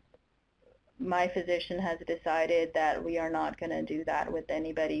 But my physician has decided that we are not going to do that with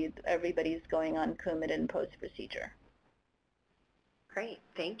anybody. Everybody's going on Coumadin post-procedure. Great,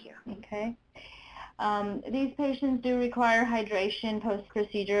 thank you. Okay. These patients do require hydration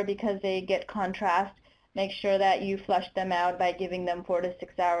post-procedure because they get contrast. Make sure that you flush them out by giving them 4 to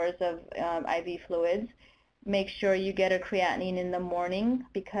 6 hours of IV fluids. Make sure you get a creatinine in the morning,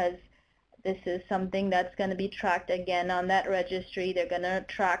 because this is something that's going to be tracked again on that registry. They're going to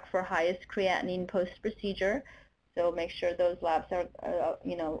track for highest creatinine post-procedure. So make sure those labs are,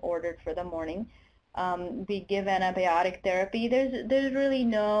 ordered for the morning. We give antibiotic therapy. There's really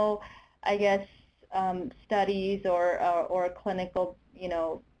no, I guess, studies or clinical,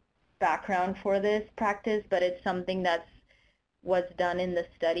 background for this practice, but it's something that's was done in the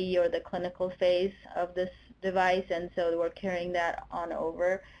study or the clinical phase of this device, and so we're carrying that on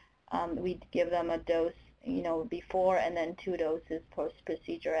over. We give them a dose, before, and then 2 doses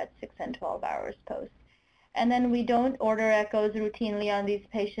post-procedure at 6 and 12 hours post. And then we don't order echoes routinely on these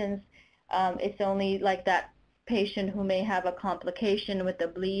patients. It's only like that patient who may have a complication with the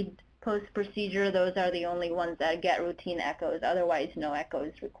bleed post-procedure. Those are the only ones that get routine echoes. Otherwise, no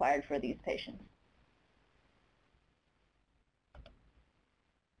echoes required for these patients.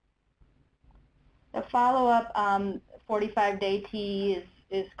 The follow-up 45-day TE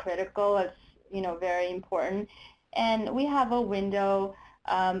is critical. It's very important, and we have a window.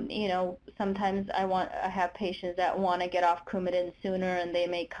 Sometimes I have patients that want to get off Coumadin sooner, and they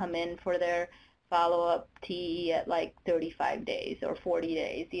may come in for their follow-up TE at like 35 days or 40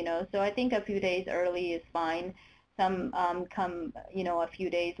 days. So I think a few days early is fine. Some come a few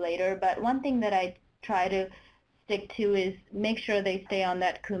days later. But one thing that I try to stick to is make sure they stay on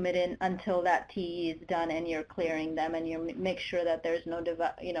that Coumadin until that TE is done and you're clearing them, and you make sure that there's no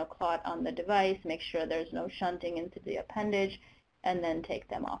clot on the device, make sure there's no shunting into the appendage, and then take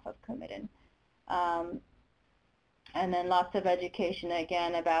them off of Coumadin. And then lots of education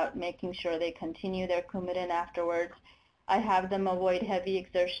again about making sure they continue their Coumadin afterwards. I have them avoid heavy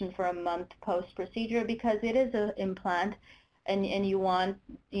exertion for a month post-procedure because it is an implant, and you want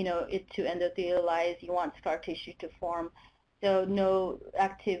it to endothelialize, you want scar tissue to form. So no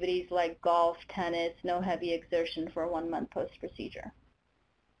activities like golf, tennis, no heavy exertion for 1 month post-procedure.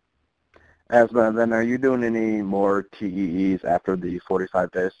 Asma, then are you doing any more TEEs after the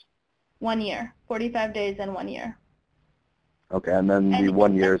 45 days? 1 year, 45 days and 1 year. Okay, and then the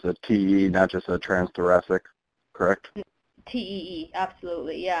 1 year is a TE, not just a transthoracic, correct? TEE,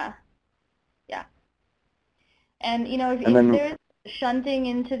 absolutely, yeah. Yeah. And, if there's shunting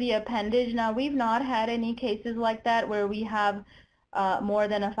into the appendage, now we've not had any cases like that where we have more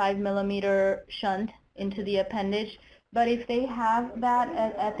than a 5 millimeter shunt into the appendage. But if they have that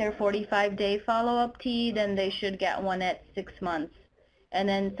at their 45-day follow-up TE, then they should get one at 6 months. And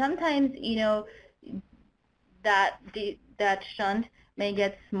then sometimes, that shunt may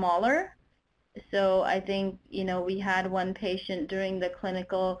get smaller. So I think, we had one patient during the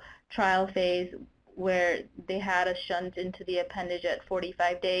clinical trial phase where they had a shunt into the appendage at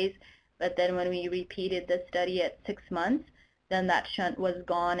 45 days, but then when we repeated the study at 6 months, then that shunt was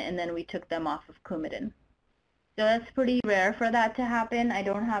gone, and then we took them off of Coumadin. So that's pretty rare for that to happen. I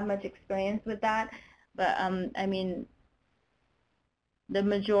don't have much experience with that, but I mean, the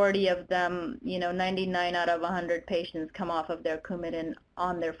majority of them, 99 out of 100 patients come off of their Coumadin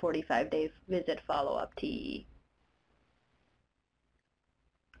on their 45-day visit follow-up TE.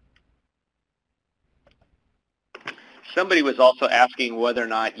 Somebody was also asking whether or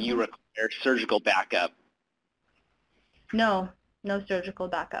not you require surgical backup. No, no surgical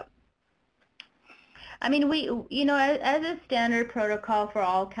backup. I mean, we, as a standard protocol for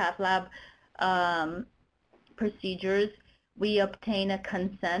all cath lab procedures, we obtain a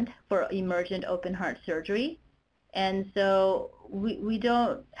consent for emergent open heart surgery. And so we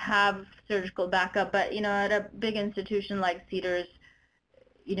don't have surgical backup, but, at a big institution like Cedars,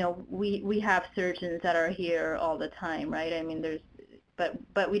 we have surgeons that are here all the time, right? I mean,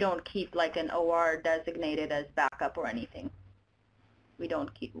 but we don't keep like an OR designated as backup or anything. We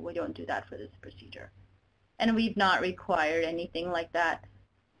don't do that for this procedure. And we've not required anything like that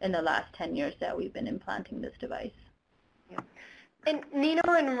in the last 10 years that we've been implanting this device. Yeah. And Nino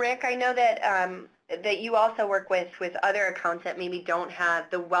and Rick, I know that that you also work with other accounts that maybe don't have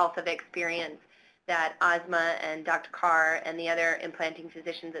the wealth of experience that Asma and Dr. Carr and the other implanting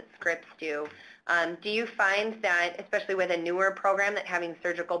physicians at Scripps do. Do you find that, especially with a newer program, that having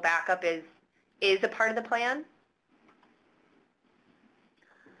surgical backup is a part of the plan?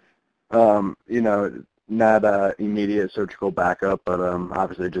 Not immediate surgical backup, but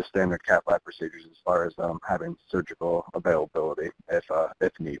obviously just standard cath lab procedures as far as having surgical availability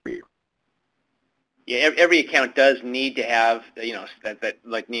if need be. Yeah, every account does need to have, that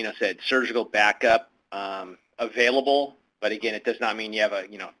like Nino said, surgical backup available. But again, it does not mean you have a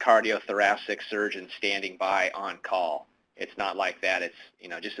cardiothoracic surgeon standing by on call. It's not like that. It's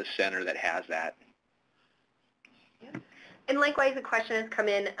just a center that has that. Yeah. And likewise, a question has come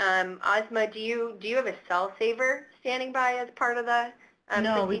in. Asma, do you have a cell saver standing by as part of the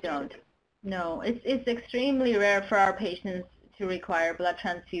No, procedure? we don't. No, it's extremely rare for our patients to require blood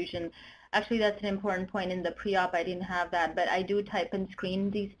transfusion. Actually, that's an important point. In the pre-op, I didn't have that, but I do type and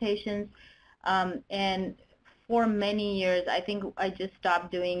screen these patients. And for many years, I think I just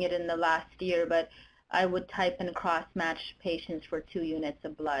stopped doing it in the last year, but I would type and cross-match patients for 2 units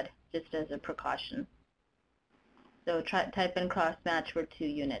of blood, just as a precaution. So type and cross-match for 2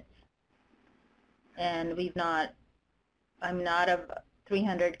 units. And out of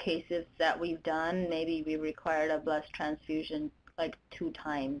 300 cases that we've done, maybe we required a blood transfusion like 2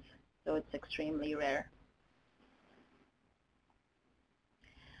 times. So it's extremely rare.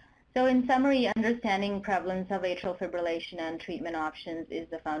 So in summary, understanding prevalence of atrial fibrillation and treatment options is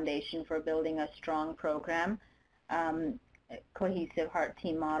the foundation for building a strong program. Cohesive heart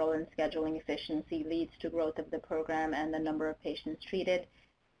team model and scheduling efficiency leads to growth of the program and the number of patients treated.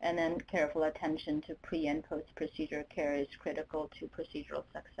 And then careful attention to pre- and post-procedure care is critical to procedural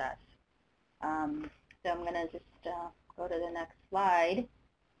success. So I'm going to just go to the next slide.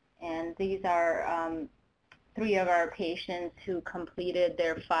 And these are 3 of our patients who completed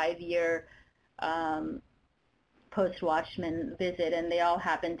their 5-year post-Watchman visit, and they all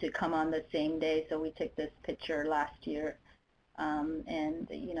happened to come on the same day, so we took this picture last year And,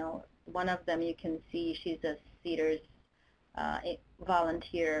 you know, one of them you can see, she's a Cedars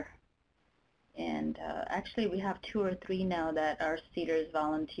volunteer. And actually we have 2 or 3 now that are Cedars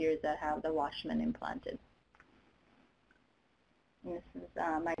volunteers that have the Watchman implanted. And this is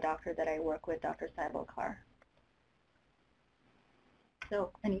my doctor that I work with, Dr. Saibal-Kar.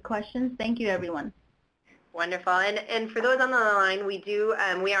 So any questions? Thank you, everyone. Wonderful. And for those on the line,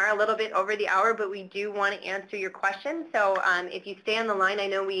 we are a little bit over the hour, but we do want to answer your questions. So if you stay on the line, I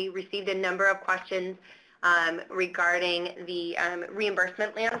know we received a number of questions regarding the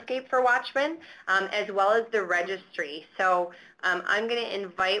reimbursement landscape for Watchman, as well as the registry. So I'm going to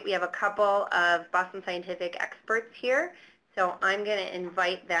invite, we have a couple of Boston Scientific experts here, so I'm going to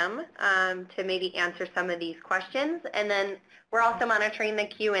invite them to maybe answer some of these questions. And then we're also monitoring the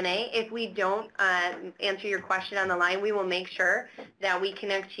Q&A. If we don't answer your question on the line, we will make sure that we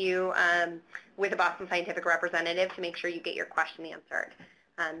connect you with a Boston Scientific representative to make sure you get your question answered.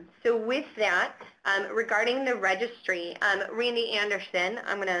 So with that, regarding the registry, Randy Anderson,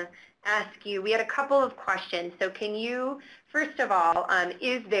 I'm going to ask you, we had a couple of questions. So can you, first of all,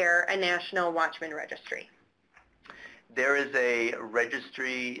 is there a National Watchman Registry? There is a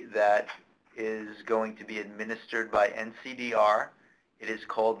registry that is going to be administered by NCDR. It is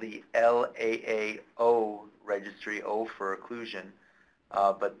called the LAAO registry, O for occlusion.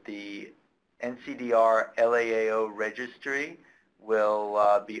 But the NCDR LAAO registry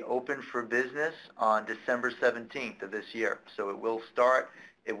will be open for business on December 17th of this year. So it will start,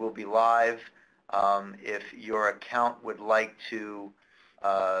 it will be live. If your account would like to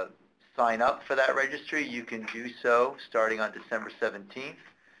sign up for that registry, you can do so starting on December 17th.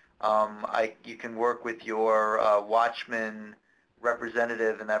 You can work with your Watchman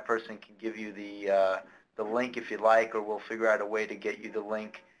representative, and that person can give you the link if you like, or we'll figure out a way to get you the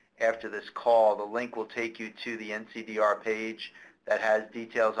link after this call. The link will take you to the NCDR page that has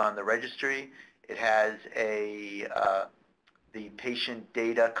details on the registry. It has the patient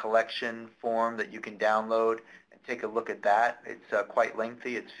data collection form that you can download and take a look at that. It's quite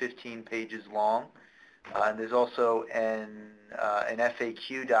lengthy. It's 15 pages long. And there's also an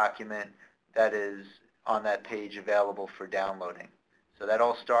FAQ document that is on that page available for downloading. So that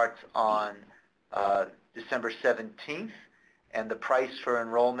all starts on December 17th, and the price for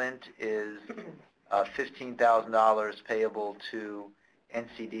enrollment is $15,000 payable to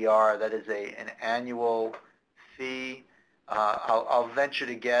NCDR. That is an annual fee. I'll venture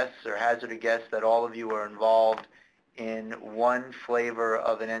to guess or hazard a guess that all of you are involved in one flavor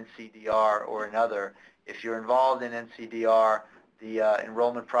of an NCDR or another. If you're involved in NCDR, the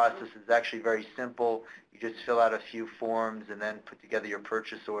enrollment process is actually very simple. You just fill out a few forms and then put together your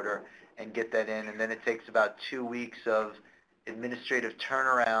purchase order and get that in. And then it takes about 2 weeks of administrative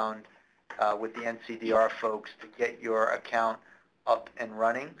turnaround with the NCDR folks to get your account up and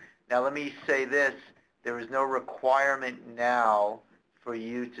running. Now let me say this, there is no requirement now for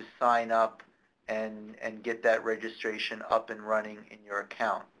you to sign up and get that registration up and running in your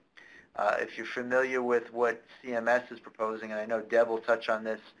account. If you're familiar with what CMS is proposing, and I know Deb will touch on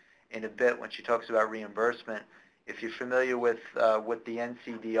this in a bit when she talks about reimbursement, if you're familiar with what the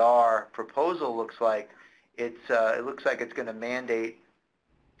NCDR proposal looks like, it looks like it's going to mandate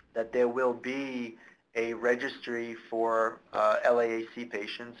that there will be a registry for LAAC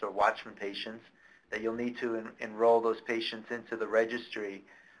patients or Watchman patients, that you'll need to enroll those patients into the registry.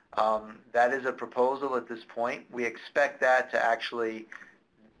 That is a proposal at this point. We expect that to actually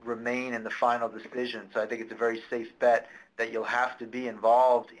remain in the final decision. So I think it's a very safe bet that you'll have to be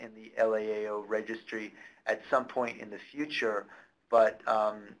involved in the LAAO registry at some point in the future, but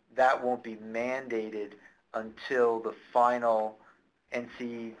that won't be mandated until the final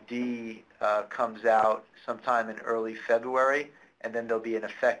NCD comes out sometime in early February, and then there'll be an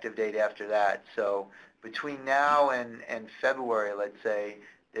effective date after that. So between now and February, let's say,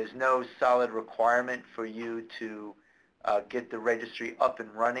 there's no solid requirement for you to get the registry up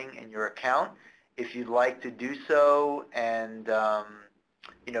and running in your account. If you'd like to do so and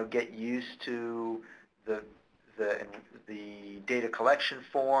get used to the data collection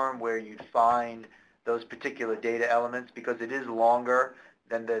form where you'd find those particular data elements, because it is longer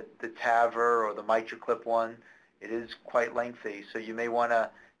than the TAVR or the MitraClip one. It is quite lengthy, so you may want to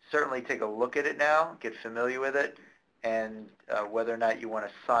certainly take a look at it now, get familiar with it, and whether or not you want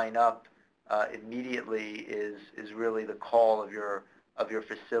to sign up immediately is really the call of your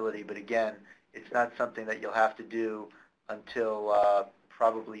facility. But again, it's not something that you'll have to do until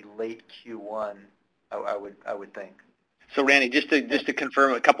probably late Q1, I would think. So Randy, just to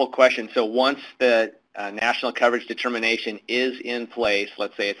confirm a couple of questions. So once the national coverage determination is in place,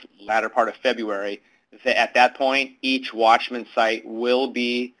 let's say it's latter part of February, at that point, each Watchman site will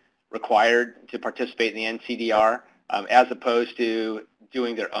be required to participate in the NCDR as opposed to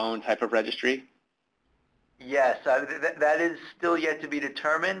doing their own type of registry? Yes, that is still yet to be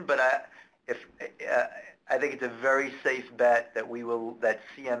determined, but I think it's a very safe bet that that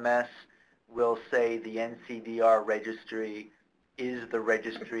CMS will say the NCDR registry is the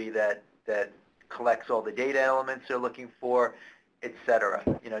registry that collects all the data elements they're looking for, et cetera.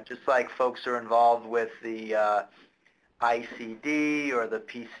 You know, just like folks are involved with the ICD or the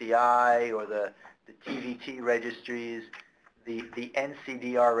PCI or the TVT registries, the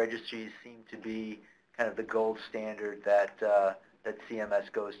NCDR registries seem to be kind of the gold standard that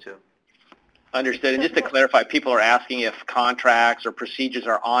CMS goes to. Understood. And just to clarify, people are asking if contracts or procedures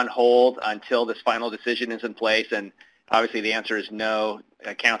are on hold until this final decision is in place, and obviously the answer is no.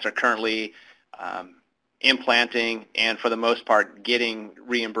 Accounts are currently implanting and for the most part getting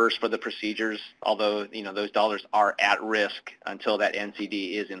reimbursed for the procedures, although those dollars are at risk until that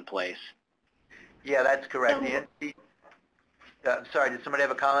NCD is in place. Yeah, that's correct. Sorry, did somebody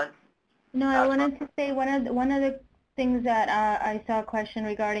have a comment? No, I wanted to say one of the things that I saw a question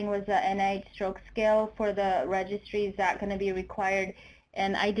regarding was the NIH stroke scale for the registry. Is that going to be required?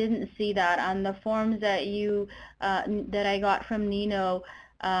 And I didn't see that on the forms that that I got from Nino.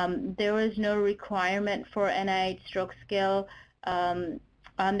 There was no requirement for NIH stroke scale. On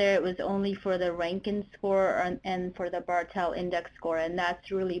there, it was only for the Rankin score and for the Bartel index score, and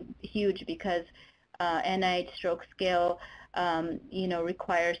that's really huge because NIH stroke scale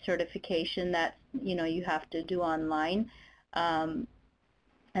requires certification that you have to do online,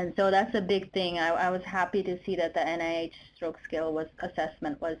 and so that's a big thing. I was happy to see that the NIH stroke scale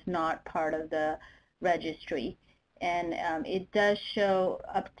assessment was not part of the registry, and it does show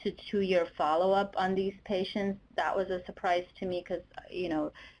up to 2-year follow-up on these patients. That was a surprise to me because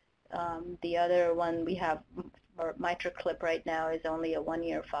the other one we have, or MitraClip right now, is only a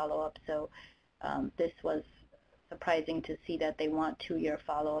 1-year follow-up. So this was surprising to see that they want 2-year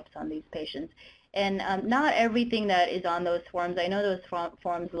follow-ups on these patients. And not everything that is on those forms, I know those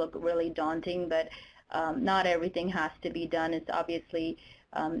forms look really daunting, but not everything has to be done. It's obviously,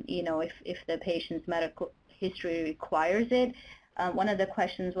 if the patient's medical history requires it. One of the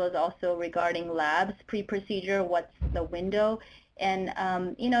questions was also regarding labs pre-procedure, what's the window? And,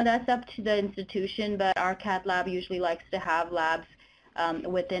 that's up to the institution, but our cath lab usually likes to have labs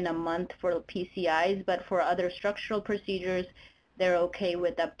within a month for PCIs, but for other structural procedures, they're okay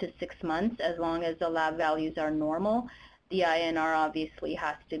with up to 6 months as long as the lab values are normal. The INR obviously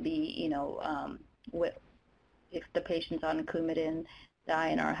has to be, if the patient's on Coumadin, the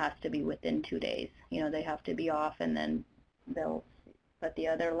INR has to be within 2 days. They have to be off, and then but the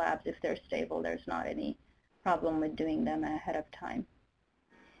other labs, if they're stable, there's not any problem with doing them ahead of time.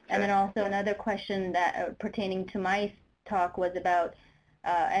 And then also another question that pertaining to my talk was about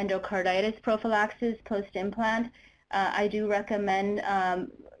endocarditis prophylaxis post-implant. I do recommend,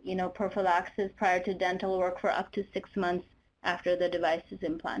 prophylaxis prior to dental work for up to 6 months after the device is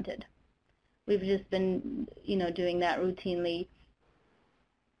implanted. We've just been, doing that routinely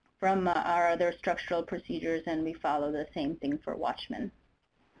from our other structural procedures, and we follow the same thing for Watchman.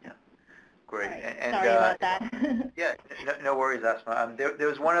 Yeah, great. Right. And, sorry about that. Yeah, no worries, Asma. There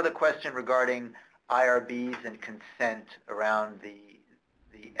was one other question regarding IRBs and consent around the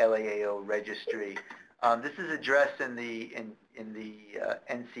LAAO registry. This is addressed in the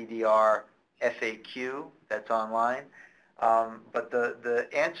NCDR FAQ that's online, but the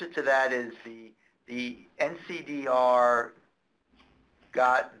answer to that is the NCDR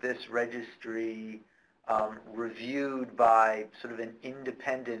got this registry reviewed by sort of an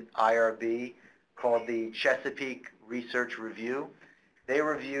independent IRB called the Chesapeake Research Review. They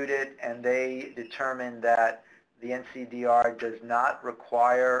reviewed it and they determined that the NCDR does not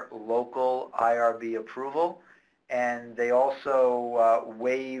require local IRB approval, and they also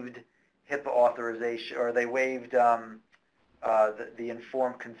waived HIPAA authorization, or they waived the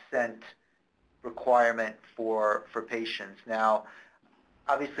informed consent requirement for patients. Now,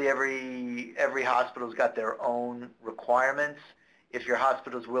 obviously, every hospital's got their own requirements. If your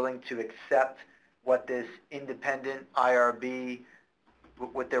hospital's willing to accept what this independent IRB,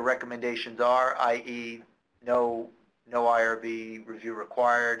 what their recommendations are, i.e., no IRB review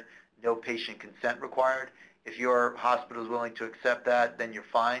required, no patient consent required. If your hospital is willing to accept that, then you're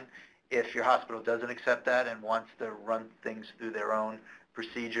fine. If your hospital doesn't accept that and wants to run things through their own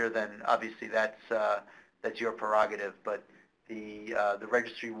procedure, then obviously that's your prerogative. But the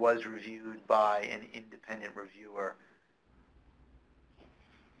registry was reviewed by an independent reviewer.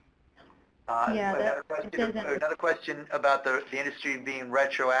 Yeah, another question about the industry being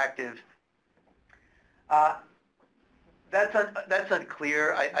retroactive. That's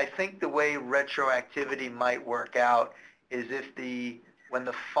unclear. I think the way retroactivity might work out is if when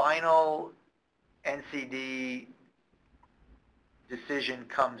the final NCD decision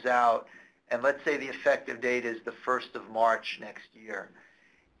comes out, and let's say the effective date is the 1st of March next year,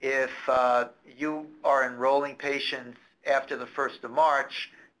 if you are enrolling patients after the 1st of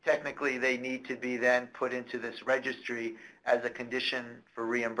March, technically they need to be then put into this registry as a condition for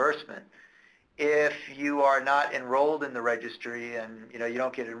reimbursement. If you are not enrolled in the registry, and you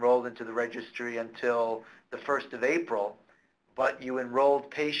don't get enrolled into the registry until the 1st of April, but you enrolled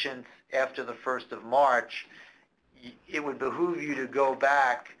patients after the 1st of March, it would behoove you to go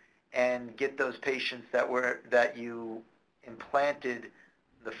back and get those patients that you implanted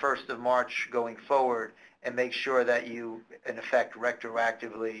the 1st of March going forward, and make sure that you, in effect,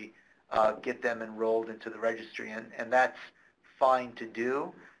 retroactively get them enrolled into the registry, and that's fine to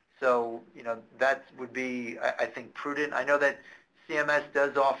do. So, that would be, I think, prudent. I know that CMS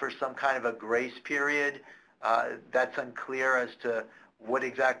does offer some kind of a grace period. That's unclear as to what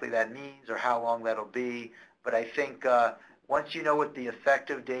exactly that means or how long that'll be. But I think once you know what the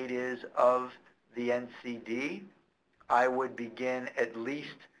effective date is of the NCD, I would begin at least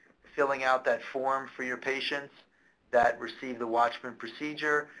filling out that form for your patients that receive the Watchman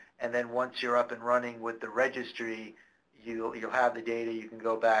procedure. And then once you're up and running with the registry, you'll have the data. You can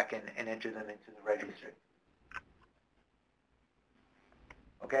go back and enter them into the registry.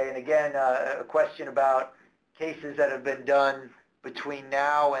 Okay, and again, a question about cases that have been done between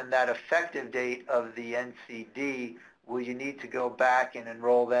now and that effective date of the NCD. Will you need to go back and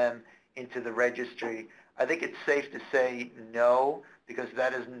enroll them into the registry? I think it's safe to say no, because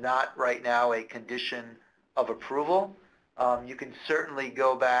that is not right now a condition of approval. You can certainly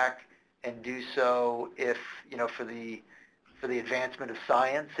go back and do so if, for the advancement of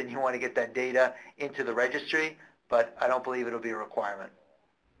science and you want to get that data into the registry, but I don't believe it'll be a requirement.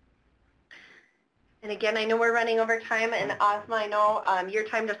 And again, I know we're running over time, and Asma, I know your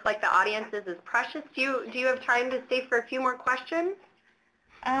time, just like the audience's, is precious. Do you have time to stay for a few more questions?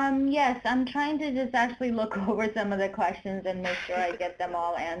 Yes, I'm trying to just actually look over some of the questions and make sure I get them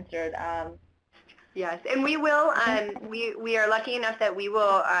all answered. Yes, and we will. We are lucky enough that we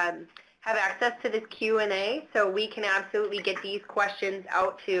will have access to this Q&A, so we can absolutely get these questions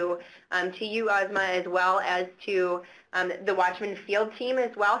out to you, Asma, as well as to the Watchman field team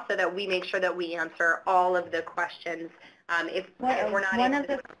as well, so that we make sure that we answer all of the questions. If we're not able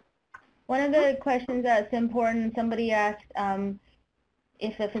to. One of the questions that's important, somebody asked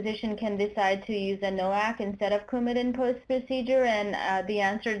if a physician can decide to use a NOAC instead of Coumadin post-procedure, and the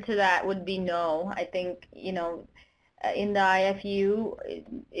answer to that would be no. I think, in the IFU,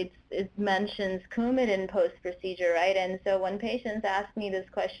 it mentions Coumadin post-procedure, right? And so when patients ask me this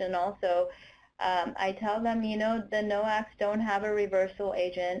question also, I tell them, the NOACs don't have a reversal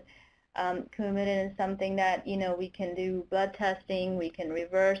agent. Coumadin is something that, we can do blood testing, we can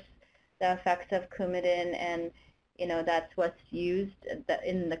reverse the effects of Coumadin, and that's what's used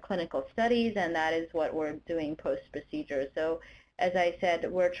in the clinical studies, and that is what we're doing post-procedure. So as I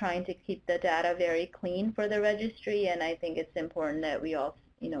said, we're trying to keep the data very clean for the registry, and I think it's important that we all,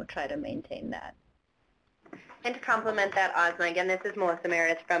 try to maintain that. And to complement that, Asma, again, this is Melissa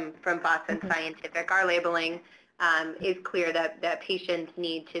Meredith from Boston Scientific. Our labeling is clear that patients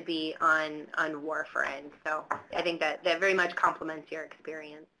need to be on warfarin. So I think that very much complements your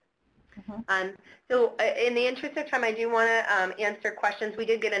experience. So in the interest of time, I do want to answer questions. We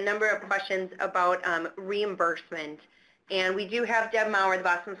did get a number of questions about reimbursement. And we do have Deb Maurer, the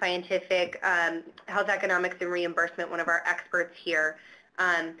Boston Scientific Health Economics and Reimbursement, one of our experts here.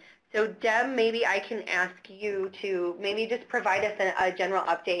 So Deb, maybe I can ask you to maybe just provide us a general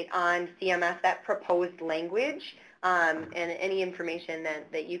update on CMS, that proposed language, and any information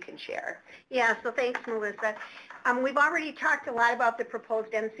that you can share. Yeah, so thanks, Melissa. We've already talked a lot about the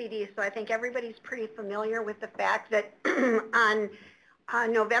proposed NCD, so I think everybody's pretty familiar with the fact that on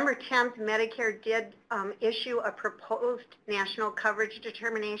November 10th, Medicare did issue a proposed national coverage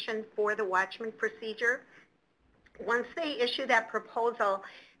determination for the Watchman procedure. Once they issue that proposal,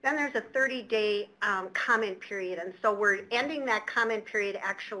 then there's a 30-day comment period, and so we're ending that comment period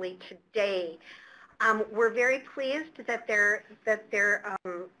actually today. We're very pleased that they're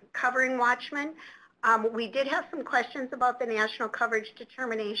covering Watchman. We did have some questions about the national coverage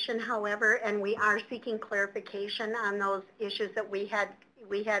determination, however, and we are seeking clarification on those issues that we had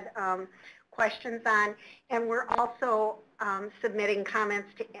questions on, and we're also submitting comments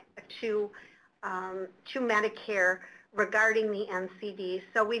to Medicare regarding the NCD.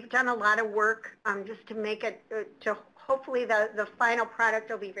 So we've done a lot of work just to make it, to hopefully the final product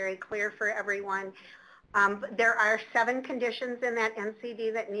will be very clear for everyone. There are 7 conditions in that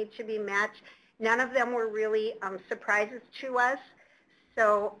NCD that need to be met. None of them were really surprises to us.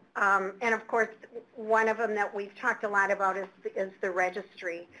 So, and of course, one of them that we've talked a lot about is the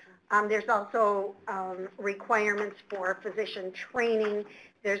registry. There's also requirements for physician training.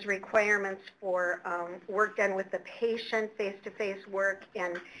 There's requirements for work done with the patient, face-to-face work,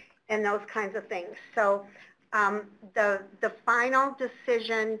 and those kinds of things. So the final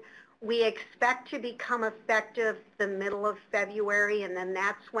decision we expect to become effective the middle of February, and then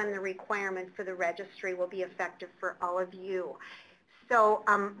that's when the requirement for the registry will be effective for all of you. So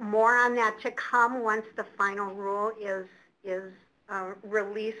more on that to come once the final rule is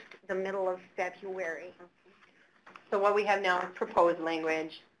released the middle of February. So what we have now is proposed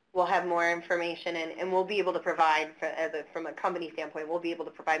language. We'll have more information, and we'll be able to provide, from a company standpoint, we'll be able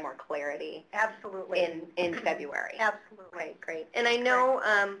to provide more clarity. Absolutely. In February. Absolutely. Right, great. And I know,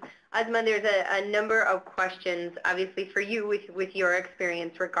 Asma, there's a number of questions, obviously, for you with your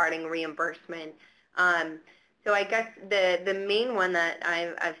experience regarding reimbursement. So I guess the main one that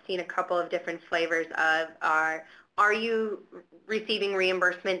I've seen a couple of different flavors of are you receiving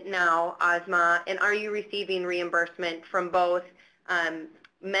reimbursement now, Asma, and are you receiving reimbursement from both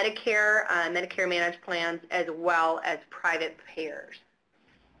Medicare, Medicare managed plans, as well as private payers?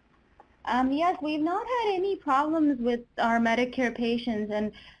 Yes, we've not had any problems with our Medicare patients,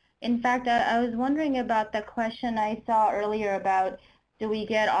 and in fact, I was wondering about the question I saw earlier about do we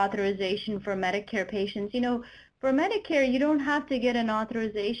get authorization for Medicare patients. You know, for Medicare, you don't have to get an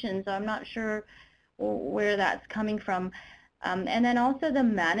authorization, so I'm not sure where that's coming from. And then also the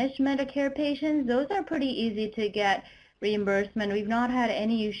managed Medicare patients, those are pretty easy to get reimbursement. We've not had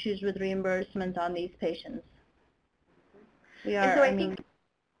any issues with reimbursement on these patients. We are, so I mean,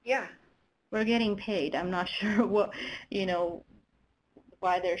 yeah. We're getting paid. I'm not sure what, you know,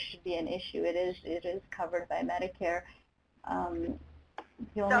 why there should be an issue. It is covered by Medicare.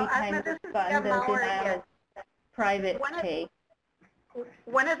 The only time it's done is private pay.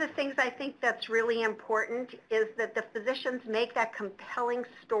 One of the things I think that's really important is that the physicians make that compelling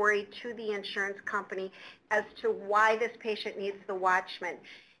story to the insurance company as to why this patient needs the Watchman.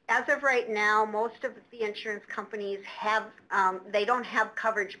 As of right now, most of the insurance companies have, they don't have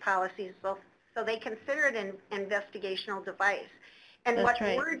coverage policies, so they consider it an investigational device. And That's what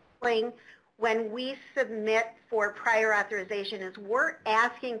right. we're doing when we submit for prior authorization is we're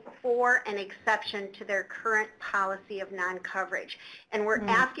asking for an exception to their current policy of non-coverage. And we're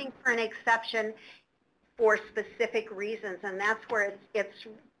asking for an exception for specific reasons, and that's where it's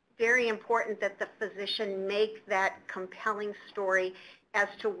very important that the physician make that compelling story as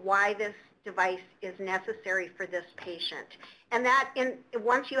to why this device is necessary for this patient. And that,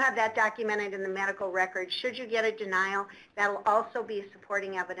 once you have that documented in the medical record, should you get a denial, that'll also be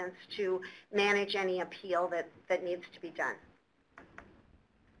supporting evidence to manage any appeal that needs to be done.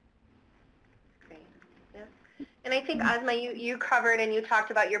 Great. Yeah. And I think, Asma, you covered and you talked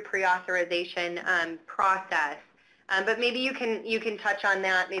about your pre-authorization process, but maybe you can touch on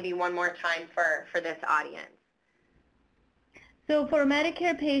that maybe one more time for this audience. So for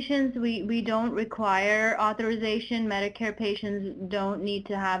Medicare patients, we don't require authorization. Medicare patients don't need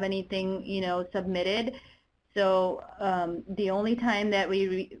to have anything, you know, submitted. So the only time that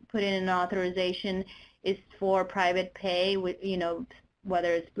we put in an authorization is for private pay, with, you know,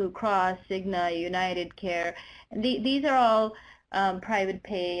 whether it's Blue Cross, Cigna, United Care. And these are all private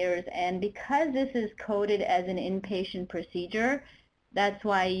payers, and because this is coded as an inpatient procedure, that's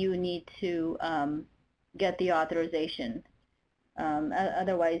why you need to get the authorization.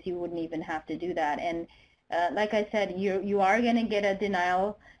 Otherwise, you wouldn't even have to do that. And like I said, you are going to get a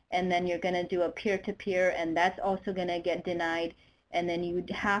denial, and then you're going to do a peer-to-peer, and that's also going to get denied. And then you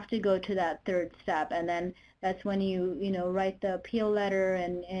have to go to that third step, and then that's when you write the appeal letter,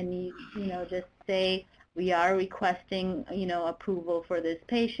 and you just say we are requesting approval for this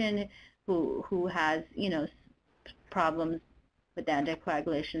patient who has problems with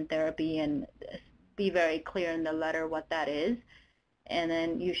anticoagulation therapy, and be very clear in the letter what that is, and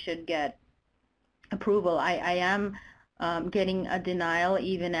then you should get approval. I am getting a denial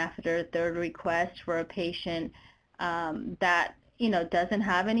even after a third request for a patient that doesn't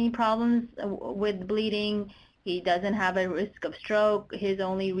have any problems with bleeding. He doesn't have a risk of stroke. His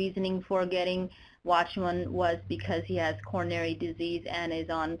only reasoning for getting Watchman was because he has coronary disease and is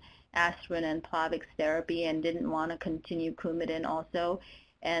on aspirin and Plavix therapy and didn't want to continue Coumadin also.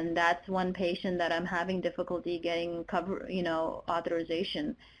 And that's one patient that I'm having difficulty getting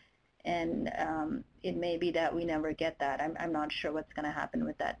authorization. And it may be that we never get that. I'm not sure what's going to happen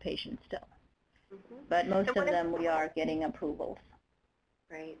with that patient still. But most of them we are getting approvals.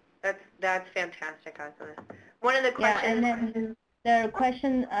 Right. That's fantastic, Asma. One of the questions. Yeah, and then the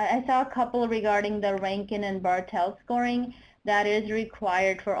question, I saw a couple regarding the Rankin and Bartel scoring. That is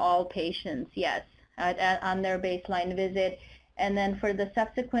required for all patients, yes, on their baseline visit. And then for the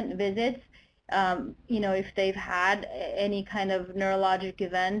subsequent visits, if they've had any kind of neurologic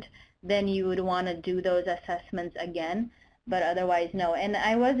event, then you would want to do those assessments again. But otherwise, no. And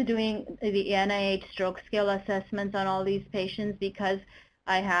I was doing the NIH stroke scale assessments on all these patients because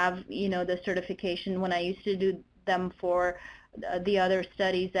I have, the certification when I used to do them for the other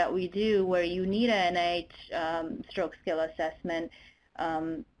studies that we do where you need an NIH stroke scale assessment.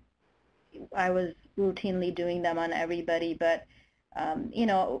 I was routinely doing them on everybody, but,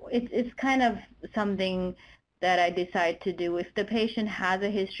 it's kind of something that I decide to do. If the patient has a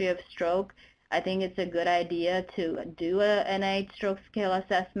history of stroke, I think it's a good idea to do a NIH stroke scale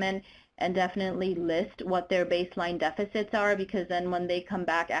assessment and definitely list what their baseline deficits are, because then when they come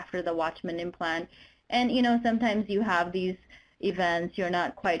back after the Watchman implant, and sometimes you have these events, you're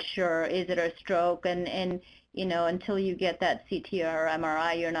not quite sure, is it a stroke, and until you get that CT or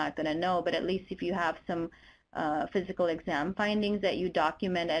MRI, you're not going to know, but at least if you have some physical exam findings that you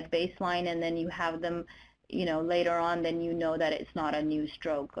document at baseline and then you have them later on, then that it's not a new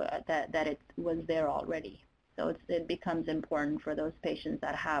stroke, that it was there already. So it becomes important for those patients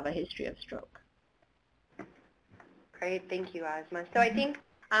that have a history of stroke. Great, thank you, Asma. So I think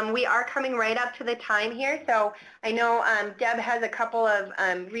we are coming right up to the time here. So I know Deb has a couple of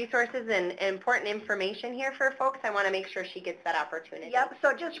resources and important information here for folks. I want to make sure she gets that opportunity. Yep,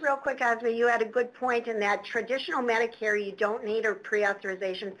 so just real quick, Asma, you had a good point in that traditional Medicare you don't need a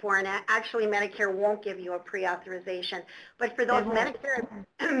pre-authorization for, and actually Medicare won't give you a pre-authorization. But for those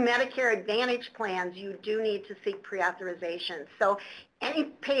Medicare Advantage plans, you do need to seek pre-authorization. So any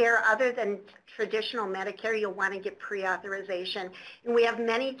payer other than traditional Medicare, you'll want to get pre-authorization. And we have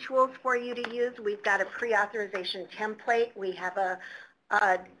many tools for you to use. We've got a pre-authorization template. We have a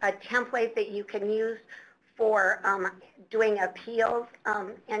template that you can use for doing appeals.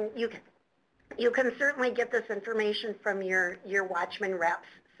 And you can certainly get this information from your Watchman reps.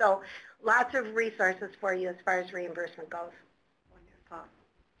 So lots of resources for you as far as reimbursement goes. Wonderful.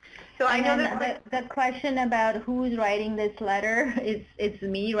 So I know that the question about who's writing this letter, it's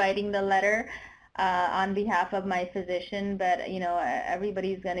me writing the letter on behalf of my physician, but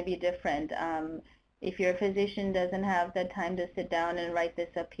everybody's going to be different. If your physician doesn't have the time to sit down and write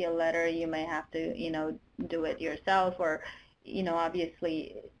this appeal letter, you may have to do it yourself, or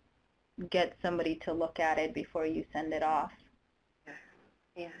obviously get somebody to look at it before you send it off.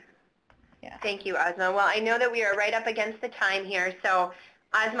 Yeah. Thank you, Asma. Well, I know that we are right up against the time here, so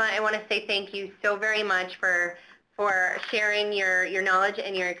Asma, I want to say thank you so very much for sharing your knowledge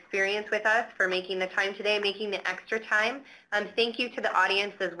and your experience with us, for making the time today, making the extra time. Thank you to the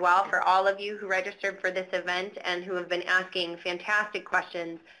audience as well, for all of you who registered for this event and who have been asking fantastic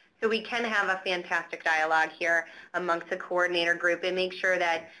questions, so we can have a fantastic dialogue here amongst the coordinator group and make sure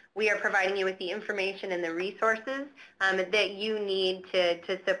that we are providing you with the information and the resources that you need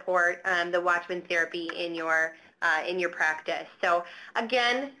to support the Watchman therapy in your practice. So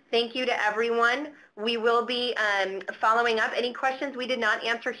again, thank you to everyone. We will be following up. Any questions we did not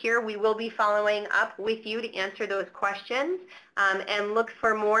answer here, we will be following up with you to answer those questions, and look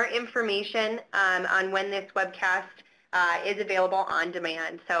for more information on when this webcast is available on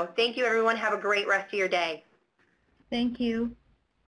demand. So thank you, everyone. Have a great rest of your day. Thank you.